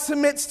God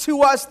submits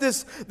to us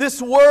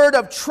this word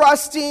of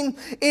trusting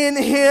in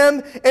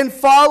Him and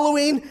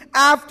following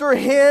after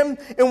Him.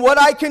 And what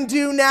I can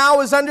do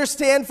now is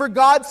understand, for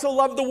God so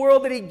loved the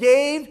world that He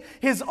gave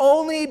His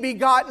only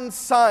begotten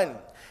Son.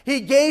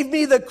 He gave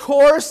me the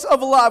course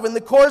of love. And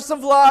the course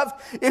of love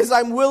is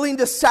I'm willing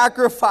to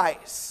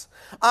sacrifice.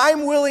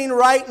 I'm willing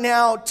right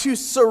now to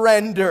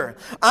surrender.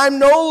 I'm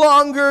no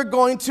longer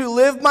going to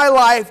live my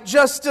life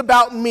just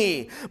about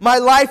me. My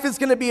life is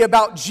going to be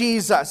about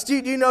Jesus. Do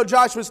you know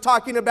Josh was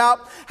talking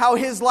about how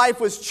his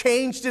life was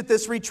changed at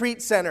this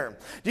retreat center?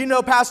 Do you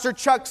know Pastor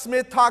Chuck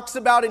Smith talks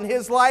about in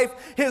his life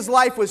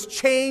was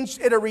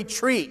changed at a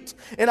retreat.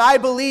 And I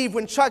believe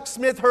when Chuck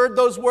Smith heard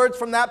those words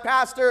from that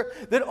pastor,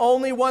 that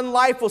only one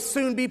life will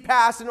soon be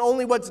passed and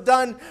only what's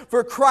done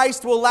for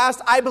Christ will last.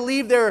 I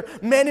believe there are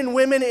men and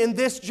women in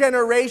this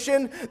generation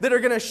that are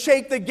going to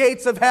shake the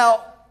gates of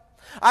hell.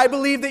 I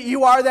believe that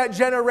you are that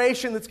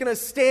generation that's going to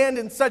stand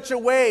in such a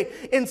way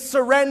and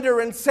surrender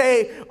and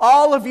say,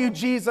 all of you,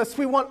 Jesus,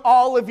 we want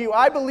all of you.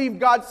 I believe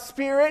God's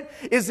Spirit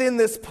is in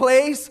this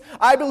place.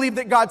 I believe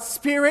that God's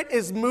Spirit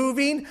is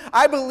moving.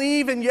 I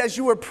believe, and as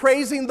you were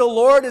praising the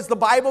Lord, as the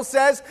Bible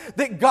says,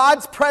 that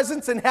God's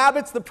presence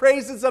inhabits the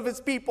praises of His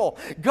people.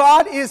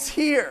 God is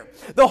here.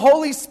 The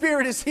Holy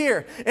Spirit is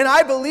here. And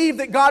I believe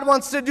that God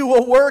wants to do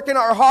a work in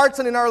our hearts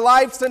and in our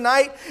lives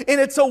tonight. And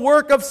it's a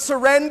work of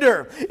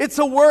surrender. It's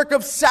a work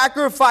of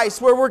sacrifice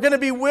where we're going to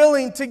be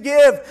willing to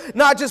give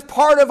not just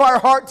part of our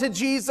heart to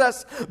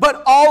Jesus,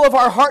 but all of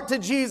our heart to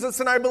Jesus.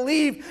 And I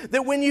believe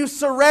that when you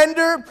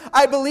surrender,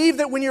 I believe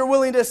that when you're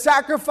willing to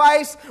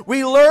sacrifice,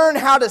 we learn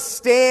how to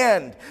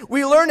stand.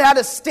 We learn how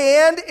to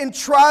stand and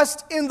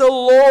trust in the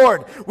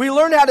Lord. We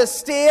learn how to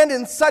stand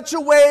in such a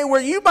way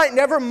where you might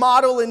never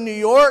model in New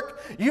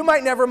York, you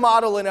might never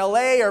model in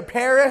LA or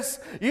Paris,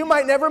 you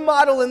might never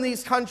model in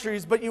these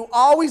countries, but you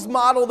always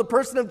model the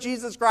person of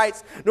Jesus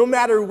Christ no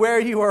matter where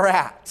you are at.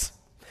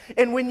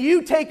 And when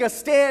you take a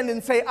stand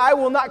and say, I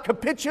will not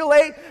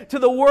capitulate to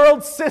the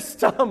world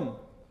system,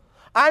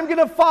 I'm going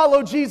to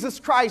follow Jesus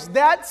Christ,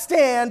 that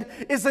stand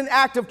is an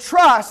act of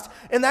trust,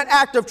 and that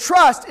act of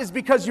trust is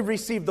because you've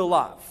received the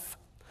love.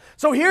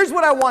 So here's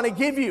what I want to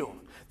give you.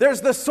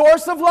 There's the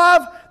source of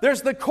love,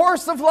 there's the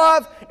course of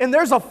love, and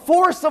there's a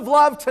force of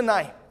love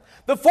tonight.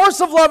 The force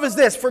of love is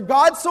this: for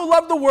God so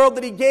loved the world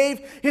that He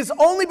gave His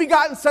only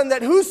begotten Son,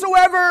 that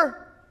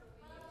whosoever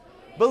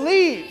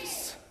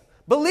believes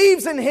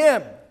in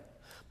Him.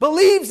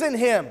 Believes in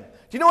Him. Do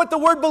you know what the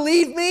word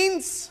believe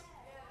means?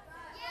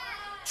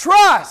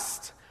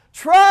 Trust.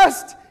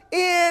 Trust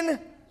in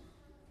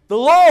the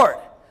Lord.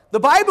 The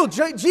Bible,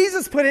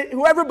 Jesus put it,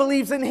 whoever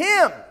believes in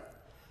Him.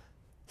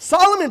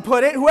 Solomon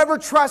put it, whoever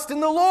trusts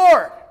in the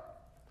Lord.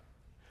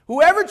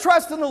 Whoever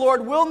trusts in the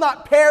Lord will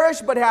not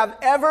perish, but have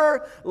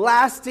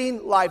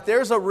everlasting life.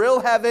 There's a real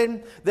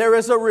heaven. There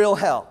is a real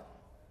hell.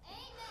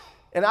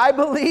 And I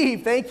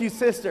believe, thank you,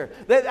 sister,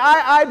 that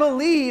I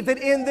believe that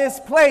in this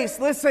place,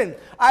 listen,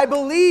 I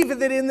believe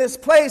that in this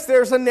place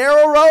there's a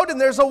narrow road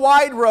and there's a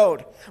wide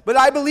road. But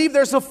I believe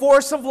there's a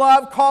force of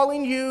love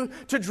calling you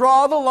to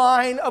draw the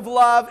line of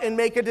love and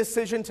make a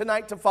decision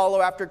tonight to follow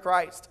after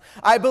Christ.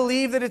 I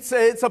believe that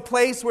it's a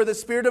place where the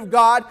Spirit of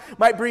God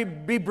might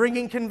be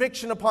bringing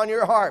conviction upon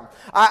your heart.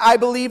 I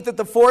believe that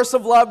the force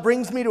of love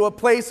brings me to a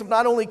place of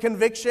not only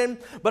conviction,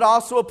 but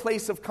also a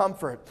place of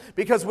comfort.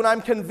 Because when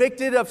I'm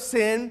convicted of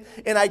sin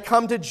and I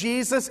come to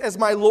Jesus as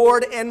my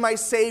Lord and my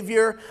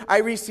Savior, I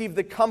receive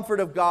the comfort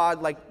of God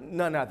like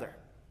none other.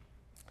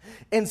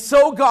 And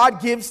so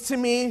God gives to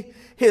me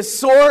His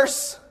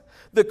source,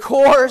 the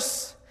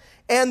course,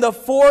 and the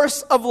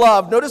force of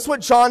love. Notice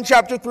what John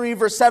chapter 3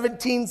 verse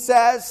 17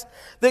 says,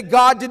 that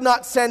God did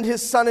not send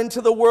His Son into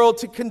the world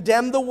to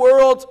condemn the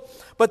world,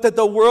 but that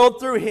the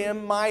world through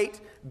Him might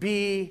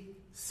be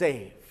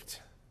saved.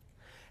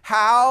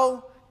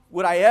 How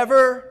would I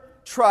ever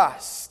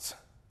trust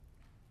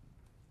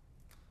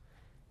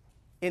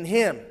in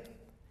Him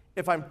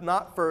if I'm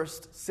not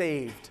first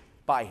saved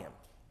by Him?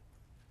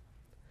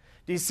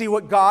 Do you see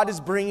what God is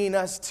bringing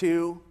us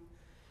to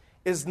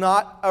is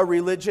not a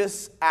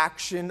religious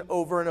action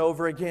over and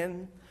over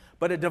again,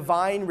 but a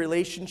divine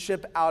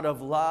relationship out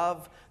of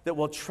love that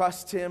will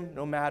trust Him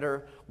no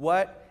matter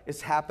what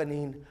is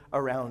happening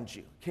around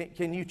you.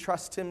 Can you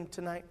trust Him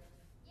tonight?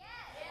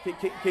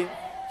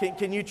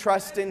 Can you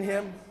trust in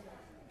Him?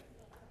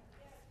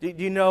 Do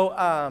you know,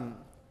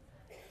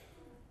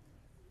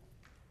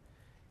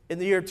 in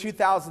the year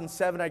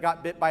 2007, I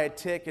got bit by a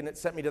tick and it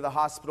sent me to the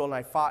hospital and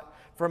I fought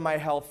for my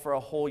health for a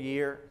whole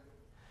year.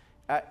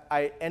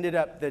 I ended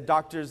up, the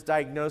doctors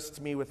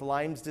diagnosed me with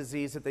Lyme's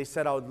disease that they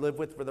said I would live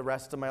with for the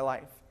rest of my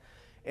life.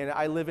 And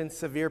I live in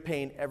severe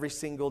pain every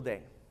single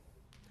day.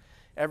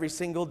 Every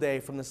single day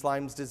from this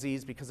Lyme's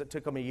disease, because it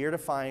took them a year to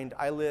find.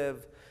 I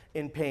live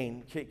in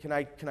pain. Can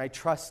I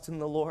trust in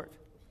the Lord?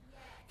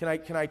 Can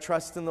I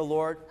trust in the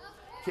Lord?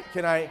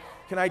 Can I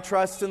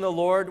trust in the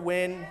Lord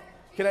when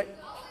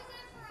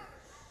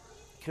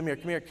come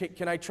here.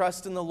 Can I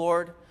trust in the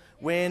Lord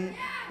when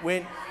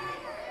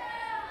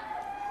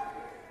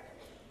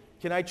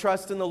can I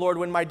trust in the Lord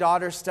when my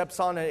daughter steps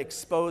on an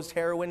exposed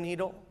heroin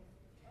needle?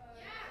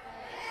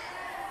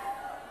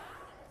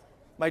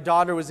 My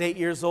daughter was 8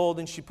 years old,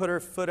 and she put her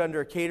foot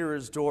under a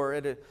caterer's door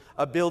at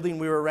a building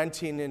we were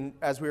renting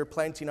as we were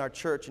planting our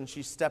church, and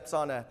she steps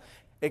on an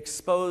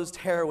exposed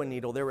heroin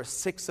needle. There were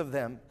 6 of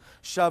them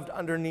shoved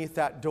underneath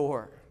that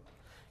door.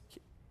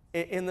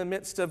 In the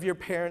midst of your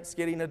parents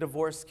getting a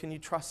divorce, can you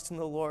trust in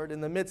the Lord?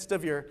 In the midst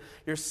of your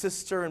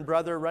sister and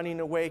brother running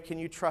away, can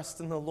you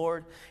trust in the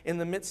Lord? In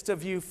the midst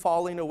of you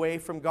falling away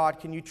from God,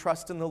 can you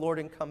trust in the Lord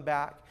and come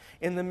back?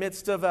 In the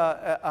midst of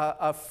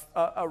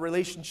a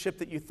relationship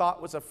that you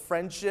thought was a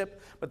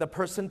friendship, but the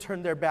person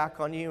turned their back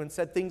on you and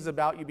said things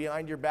about you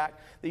behind your back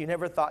that you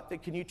never thought,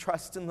 that can you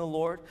trust in the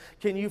Lord?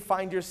 Can you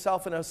find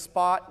yourself in a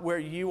spot where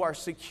you are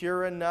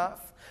secure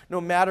enough, no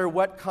matter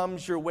what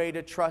comes your way,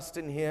 to trust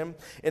in Him?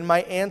 And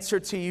my answer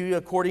to you,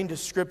 according to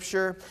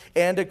Scripture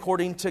and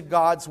according to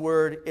God's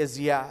Word, is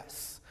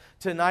yes.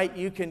 Tonight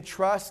you can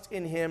trust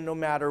in Him no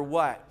matter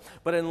what.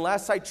 But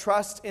unless I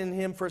trust in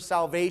Him for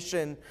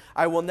salvation,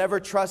 I will never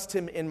trust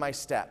Him in my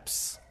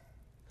steps.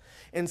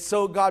 And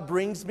so God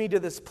brings me to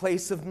this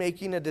place of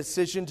making a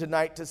decision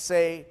tonight to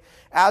say,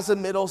 as a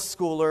middle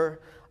schooler,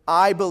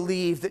 I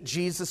believe that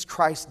Jesus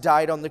Christ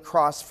died on the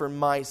cross for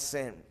my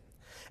sin.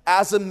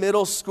 As a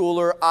middle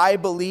schooler, I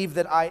believe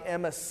that I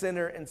am a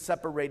sinner and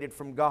separated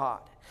from God.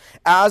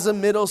 As a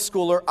middle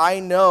schooler, I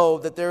know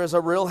that there is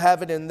a real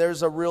heaven and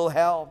there's a real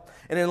hell.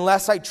 And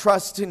unless I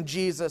trust in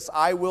Jesus,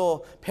 I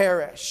will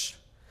perish.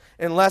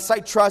 Unless I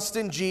trust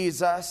in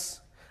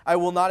Jesus, I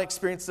will not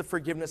experience the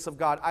forgiveness of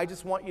God. I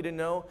just want you to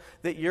know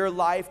that your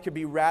life could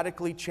be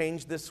radically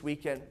changed this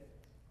weekend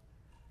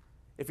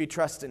if you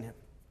trust in Him.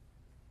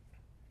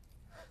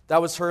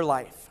 That was her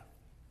life.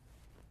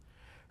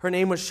 Her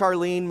name was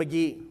Charlene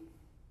McGee.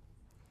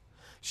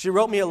 She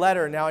wrote me a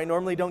letter. Now, I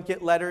normally don't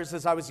get letters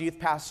as I was youth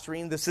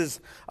pastoring. This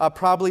is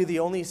probably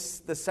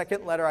the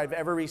second letter I've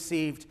ever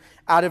received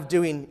out of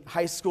doing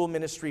high school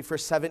ministry for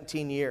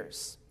 17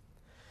 years.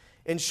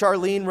 And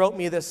Charlene wrote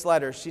me this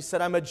letter. She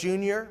said, I'm a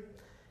junior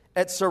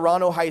at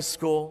Serrano High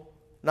School.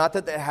 Not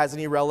that has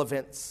any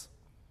relevance.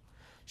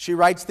 She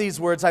writes these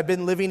words, I've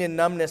been living in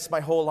numbness my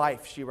whole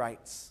life, she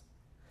writes.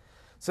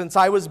 Since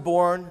I was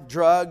born,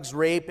 drugs,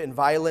 rape, and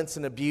violence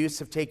and abuse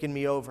have taken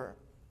me over.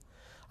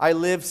 I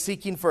live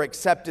seeking for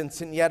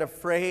acceptance and yet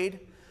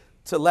afraid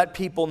to let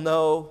people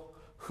know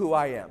who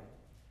I am.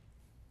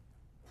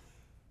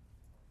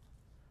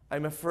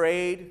 I'm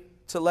afraid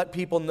to let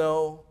people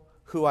know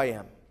who I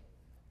am.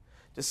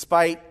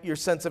 Despite your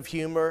sense of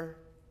humor,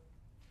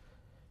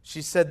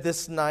 she said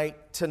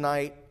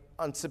tonight,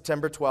 on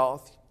September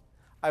 12th,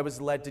 I was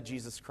led to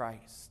Jesus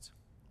Christ.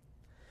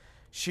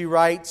 She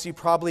writes, you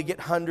probably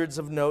get hundreds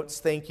of notes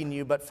thanking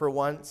you, but for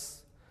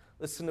once,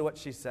 listen to what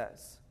she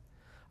says.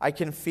 I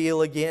can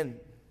feel again.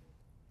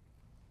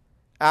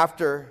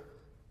 After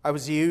I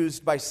was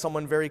used by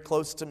someone very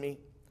close to me,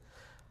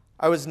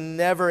 I was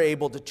never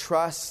able to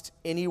trust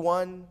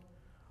anyone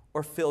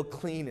or feel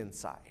clean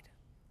inside.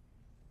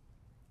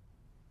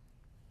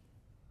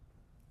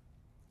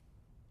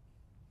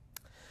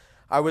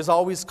 I was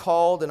always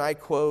called, and I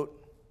quote,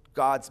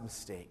 God's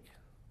mistake.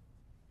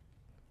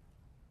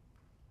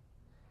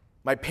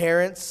 My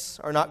parents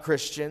are not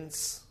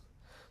Christians,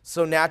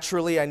 so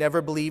naturally I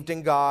never believed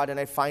in God, and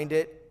I found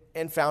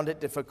it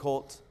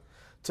difficult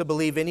to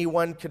believe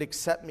anyone could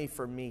accept me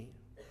for me.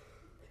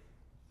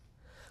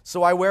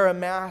 So I wear a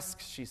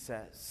mask, she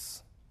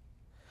says.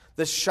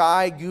 The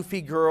shy,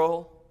 goofy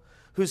girl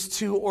who's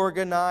too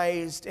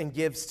organized and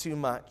gives too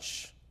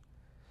much.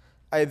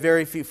 I have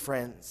very few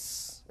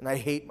friends, and I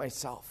hate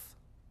myself.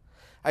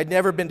 I'd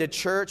never been to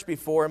church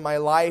before in my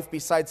life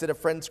besides at a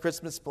friend's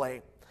Christmas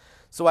play.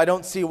 So I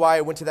don't see why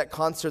I went to that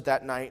concert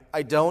that night.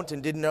 I don't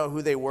and didn't know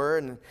who they were,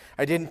 and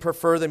I didn't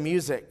prefer the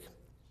music.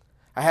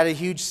 I had a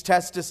huge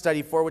test to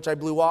study for, which I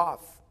blew off.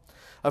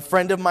 A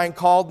friend of mine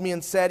called me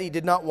and said he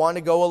did not want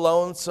to go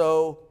alone,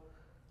 so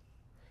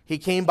he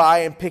came by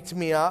and picked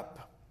me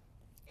up.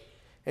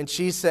 And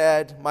she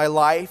said, my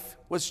life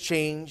was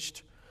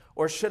changed,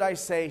 or should I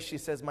say, she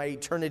says, my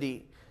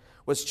eternity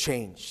was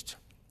changed.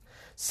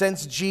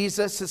 Since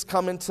Jesus has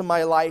come into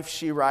my life,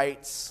 she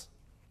writes,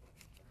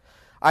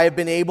 I have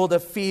been able to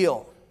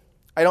feel.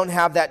 I don't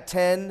have that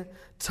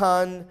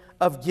 10-ton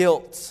of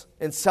guilt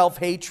and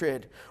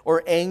self-hatred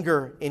or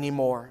anger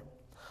anymore.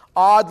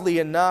 Oddly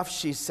enough,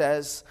 she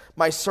says,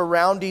 my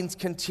surroundings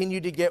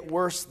continue to get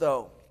worse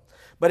though,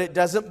 but it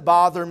doesn't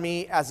bother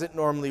me as it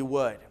normally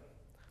would.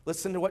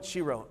 Listen to what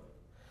she wrote.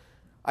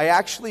 I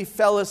actually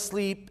fell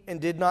asleep and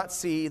did not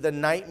see the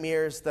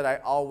nightmares that I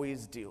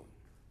always do.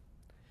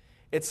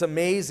 It's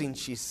amazing,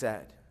 she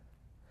said.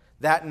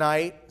 That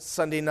night,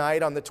 Sunday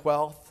night on the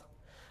 12th,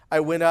 I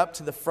went up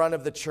to the front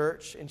of the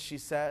church, and she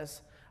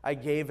says, I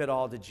gave it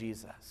all to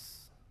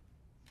Jesus.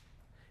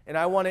 And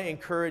I want to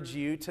encourage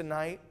you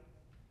tonight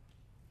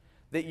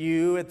that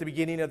you, at the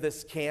beginning of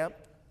this camp,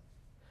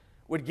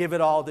 would give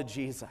it all to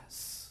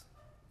Jesus.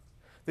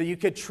 That you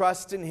could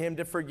trust in Him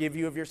to forgive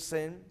you of your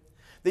sin.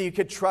 That you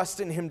could trust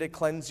in Him to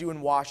cleanse you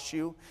and wash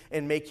you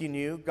and make you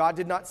new. God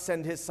did not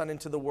send His Son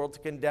into the world to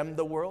condemn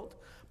the world,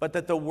 but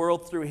that the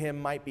world through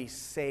Him might be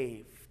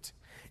saved.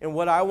 And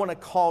what I want to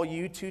call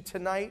you to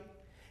tonight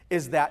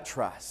is that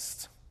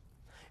trust.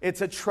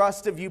 It's a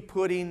trust of you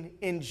putting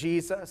in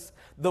Jesus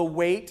the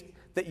weight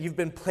that you've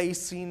been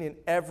placing in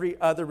every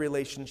other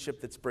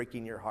relationship that's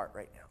breaking your heart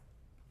right now.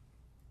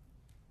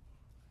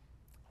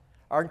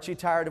 Aren't you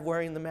tired of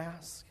wearing the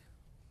mask?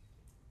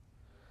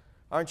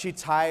 Aren't you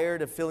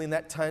tired of feeling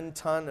that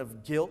ton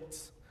of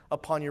guilt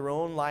upon your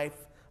own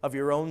life, of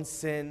your own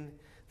sin,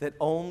 that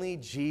only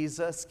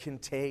Jesus can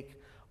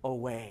take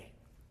away?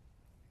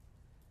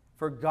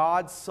 For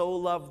God so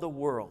loved the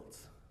world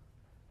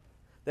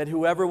that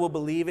whoever will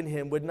believe in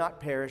Him would not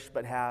perish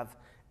but have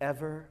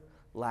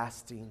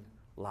everlasting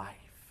life.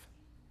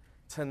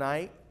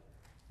 Tonight,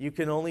 you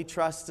can only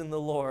trust in the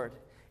Lord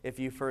if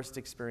you first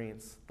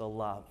experience the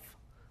love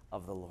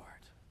of the Lord.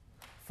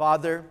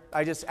 Father,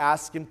 I just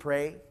ask and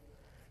pray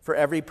for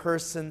every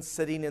person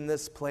sitting in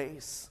this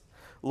place.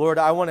 Lord,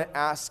 I want to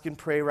ask and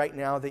pray right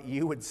now that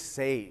you would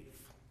save,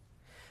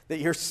 that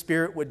your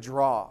Spirit would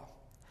draw.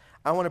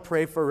 I want to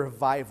pray for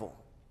revival.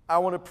 I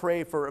want to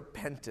pray for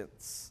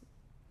repentance.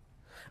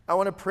 I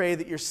want to pray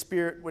that your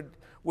Spirit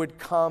would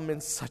come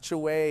in such a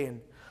way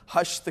and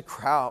hush the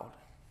crowd,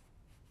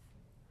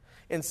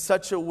 in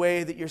such a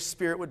way that your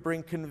Spirit would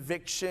bring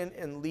conviction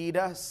and lead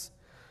us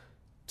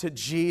to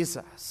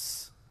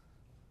Jesus.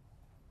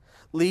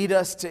 Lead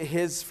us to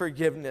His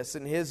forgiveness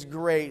and His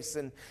grace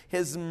and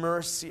His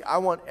mercy. I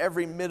want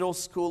every middle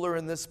schooler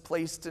in this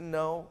place to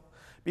know,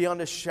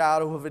 beyond a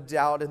shadow of a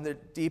doubt, in the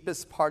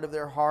deepest part of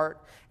their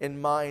heart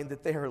and mind,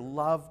 that they are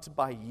loved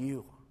by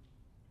you.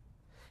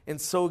 And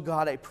so,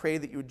 God, I pray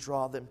that you would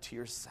draw them to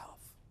yourself.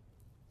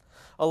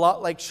 A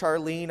lot like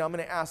Charlene, I'm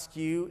going to ask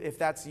you, if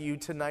that's you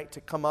tonight,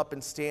 to come up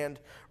and stand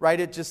right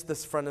at just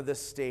this front of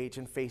this stage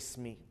and face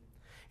me.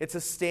 It's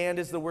a stand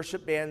as the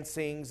worship band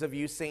sings of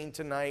you saying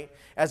tonight,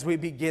 as we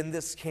begin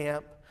this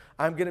camp,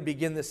 I'm going to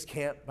begin this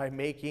camp by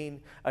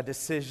making a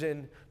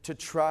decision to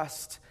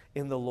trust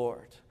in the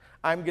Lord.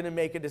 I'm going to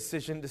make a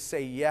decision to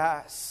say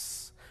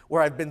yes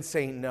where I've been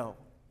saying no.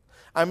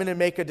 I'm going to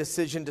make a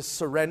decision to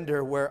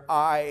surrender where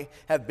I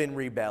have been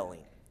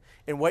rebelling.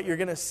 And what you're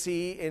going to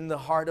see in the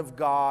heart of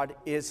God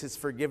is His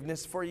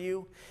forgiveness for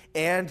you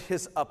and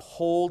His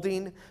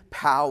upholding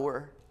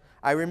power.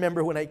 I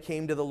remember when I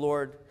came to the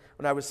Lord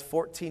when I was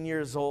 14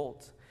 years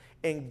old,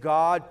 and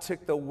God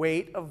took the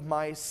weight of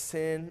my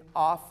sin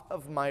off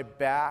of my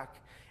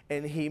back,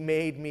 and He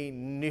made me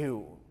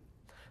new.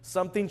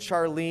 Something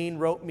Charlene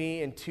wrote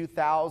me in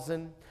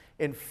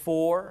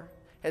 2004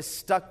 has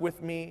stuck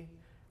with me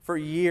for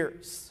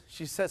years.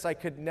 She says, I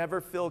could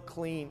never feel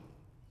clean.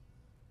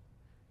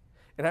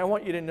 And I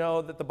want you to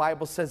know that the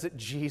Bible says that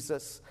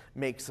Jesus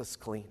makes us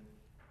clean.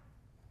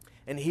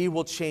 And He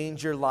will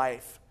change your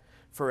life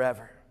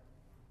forever.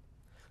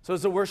 So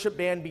as the worship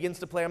band begins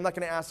to play, I'm not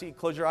going to ask you to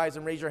close your eyes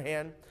and raise your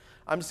hand.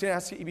 I'm just going to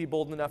ask you to be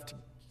bold enough to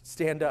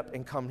stand up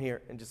and come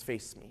here and just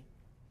face me. And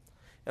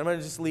I'm going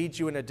to just lead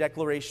you in a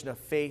declaration of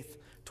faith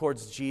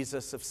towards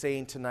Jesus, of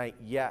saying tonight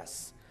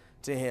yes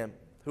to Him.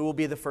 Who will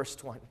be the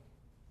first one?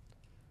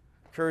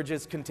 Courage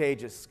is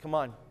contagious. Come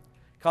on.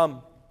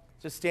 Come.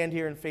 Just stand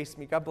here and face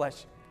me. God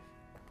bless you.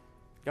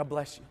 God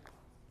bless you.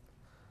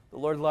 The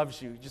Lord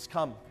loves you. Just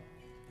come.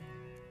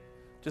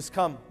 Just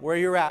come. Where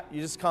you're at, you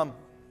just come.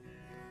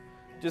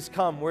 Just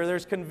come. Where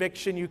there's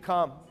conviction, you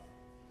come.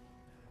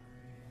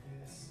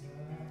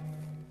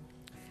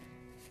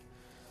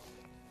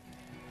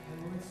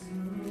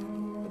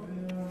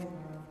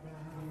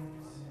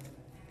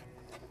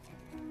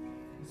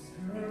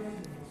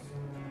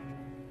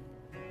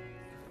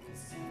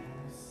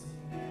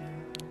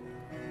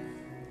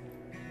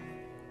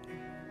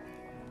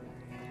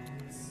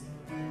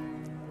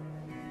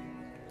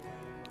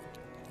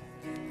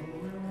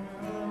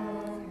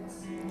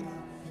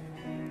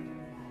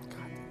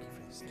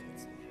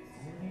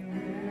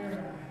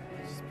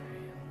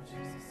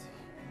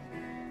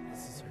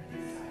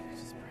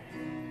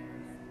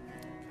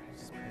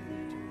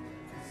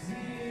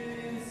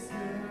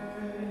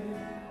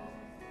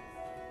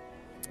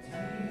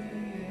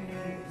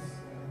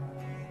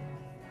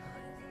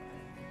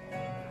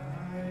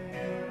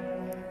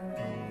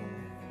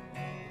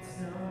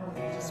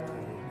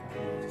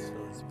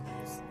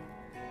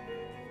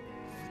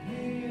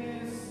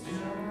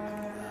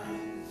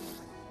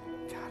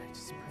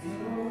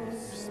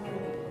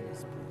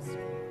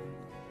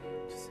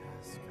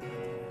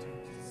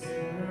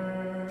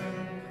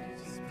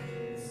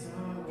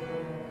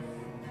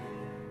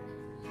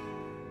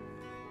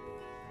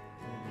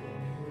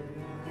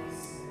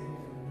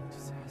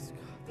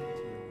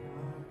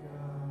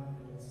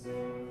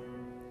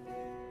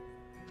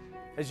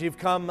 As you've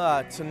come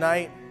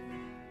tonight,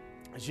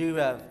 as you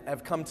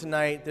have come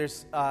tonight,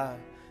 there's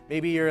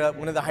maybe you're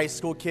one of the high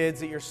school kids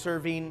that you're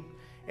serving,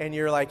 and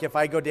you're like, if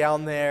I go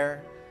down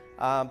there,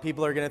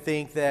 people are going to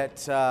think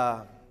that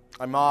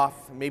I'm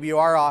off. Maybe you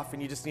are off,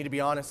 and you just need to be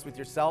honest with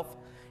yourself.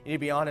 You need to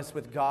be honest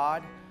with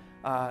God.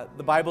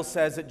 The Bible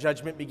says that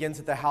judgment begins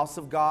at the house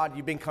of God.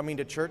 You've been coming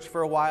to church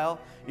for a while.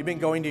 You've been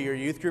going to your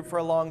youth group for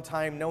a long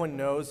time. No one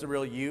knows the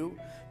real you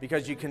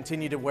because you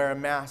continue to wear a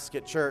mask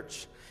at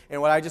church. And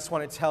what I just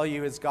want to tell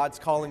you is God's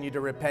calling you to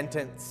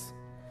repentance.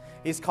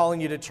 He's calling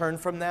you to turn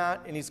from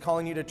that, and He's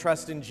calling you to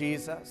trust in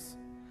Jesus.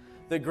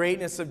 The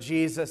greatness of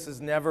Jesus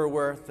is never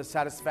worth the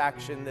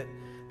satisfaction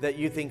that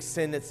you think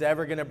sin is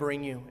ever going to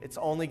bring you. It's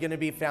only going to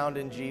be found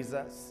in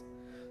Jesus.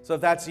 So if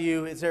that's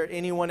you, is there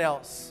anyone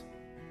else?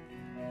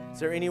 Is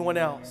there anyone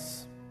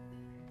else?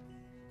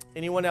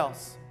 Anyone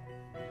else?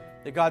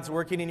 That God's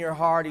working in your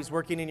heart, He's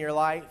working in your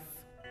life?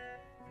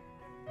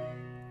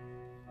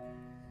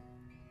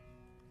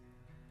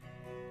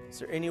 Is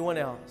there anyone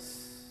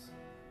else?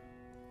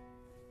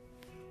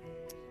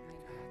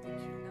 Thank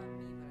you.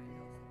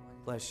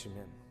 Bless you,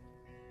 man.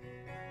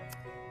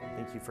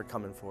 Thank you for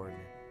coming forward, man.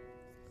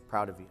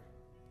 Proud of you.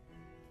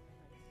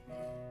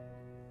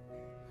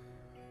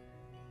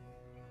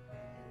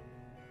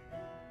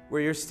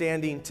 Where you're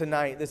standing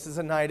tonight, this is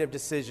a night of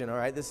decision, all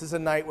right? This is a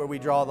night where we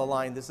draw the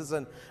line. This is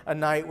a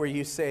night where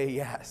you say,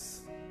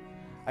 yes,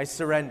 I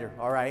surrender,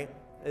 all right?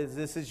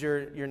 This is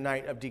your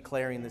night of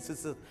declaring. This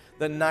is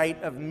the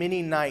night of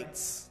many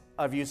nights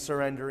of you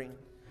surrendering.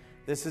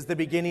 This is the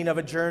beginning of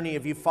a journey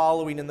of you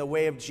following in the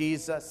way of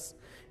Jesus,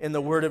 in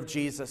the word of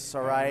Jesus,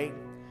 all right?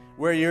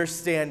 Where you're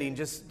standing,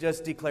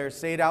 just declare.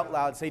 Say it out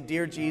loud. Say,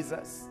 Dear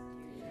Jesus,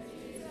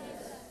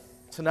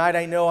 tonight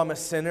I know I'm a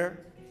sinner.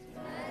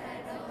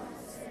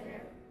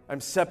 I'm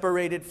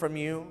separated from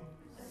you.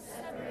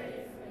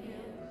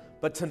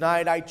 But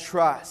tonight I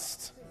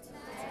trust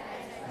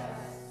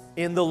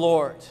in the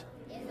Lord.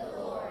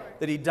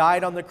 That He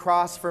died on the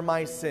cross for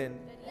my sin.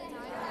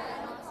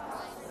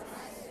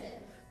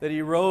 That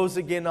He rose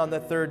again on the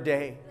third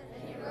day.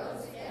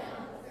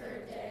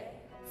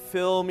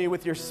 Fill me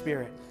with your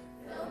Spirit.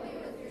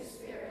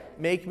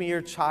 Make me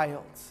your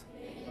child.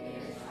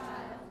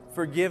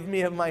 Forgive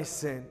me of my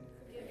sin.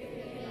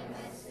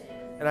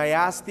 And I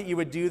ask that you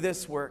would do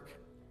this work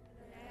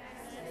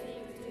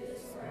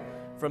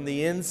from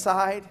the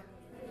inside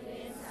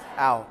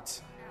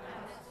out.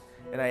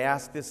 And I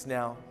ask this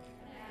now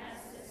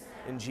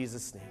in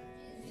Jesus' name.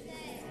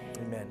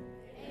 Amen.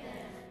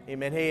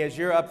 Amen. Hey, as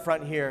you're up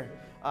front here,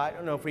 I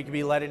don't know if we could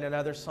be led in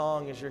another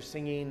song as you're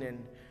singing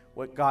and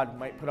what God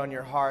might put on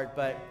your heart,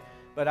 but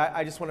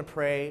I just want to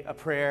pray a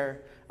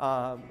prayer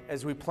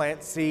as we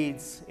plant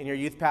seeds, and your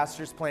youth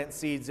pastors plant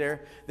seeds. There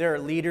are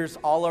leaders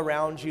all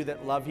around you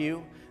that love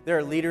you. There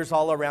are leaders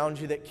all around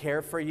you that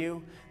care for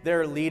you.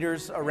 There are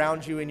leaders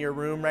around you in your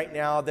room right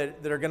now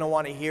that are going to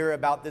want to hear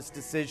about this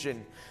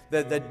decision.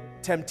 The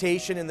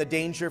temptation and the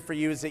danger for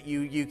you is that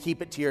you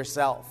keep it to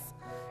yourself.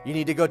 You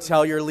need to go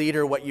tell your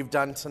leader what you've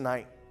done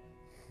tonight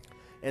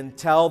and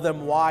tell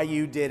them why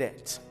you did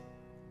it.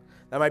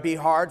 That might be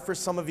hard for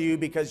some of you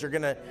because you're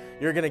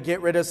gonna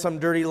get rid of some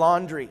dirty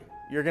laundry.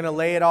 You're going to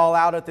lay it all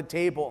out at the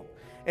table.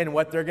 And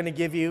what they're going to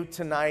give you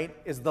tonight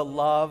is the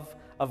love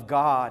of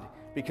God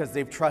because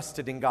they've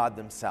trusted in God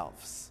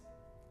themselves.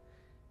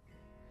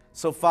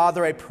 So,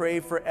 Father, I pray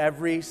for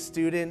every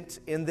student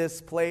in this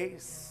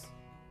place.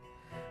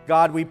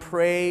 God, we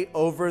pray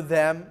over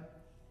them.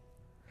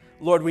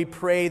 Lord, we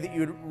pray that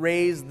you'd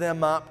raise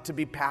them up to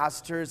be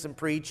pastors and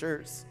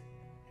preachers,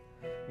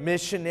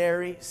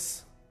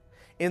 missionaries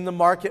in the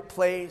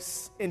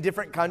marketplace, in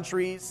different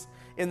countries,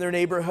 in their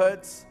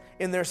neighborhoods,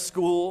 in their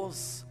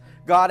schools.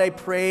 God, I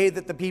pray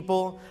that the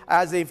people,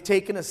 as they've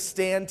taken a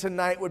stand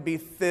tonight, would be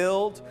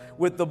filled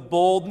with the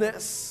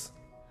boldness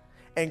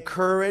and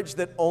courage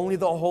that only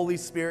the Holy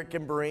Spirit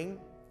can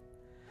bring.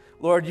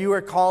 Lord, you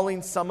are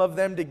calling some of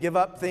them to give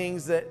up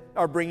things that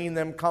are bringing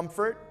them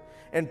comfort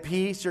and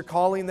peace. You're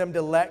calling them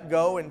to let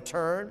go and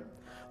turn.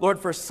 Lord,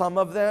 for some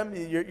of them,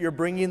 you're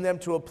bringing them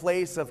to a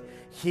place of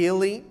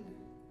healing.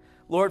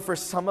 Lord, for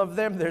some of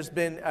them, there's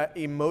been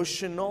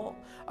emotional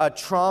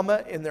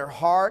trauma in their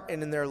heart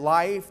and in their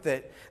life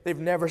that they've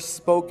never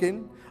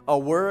spoken a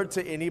word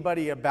to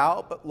anybody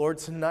about. But Lord,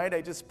 tonight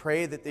I just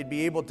pray that they'd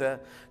be able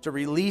to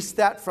release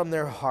that from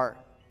their heart.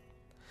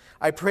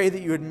 I pray that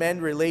you would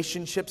mend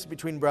relationships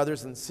between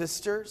brothers and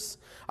sisters.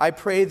 I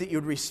pray that you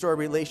would restore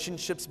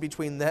relationships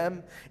between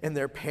them and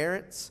their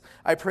parents.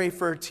 I pray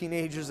for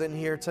teenagers in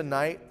here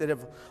tonight that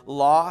have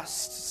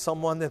lost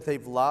someone that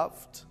they've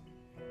loved.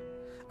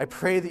 I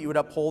pray that you would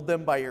uphold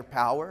them by your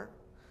power.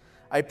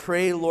 I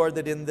pray, Lord,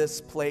 that in this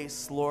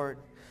place, Lord,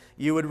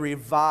 you would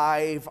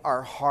revive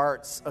our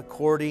hearts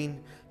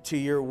according to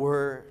your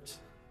word.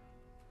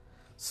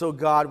 So,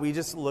 God, we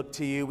just look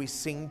to you. We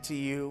sing to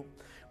you.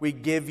 We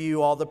give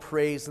you all the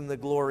praise and the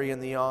glory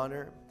and the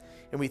honor.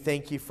 And we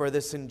thank you for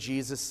this in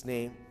Jesus'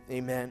 name.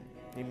 Amen.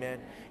 Amen.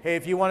 Hey,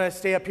 if you want to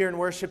stay up here and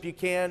worship, you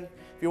can.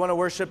 If you want to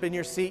worship in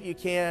your seat, you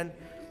can.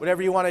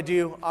 whatever you want to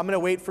do. I'm going to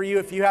wait for you.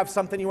 If you have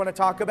something you want to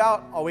talk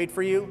about, I'll wait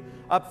for you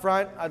up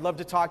front. I'd love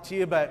to talk to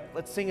you, but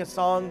let's sing a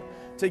song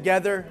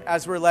together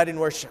as we're led in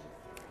worship.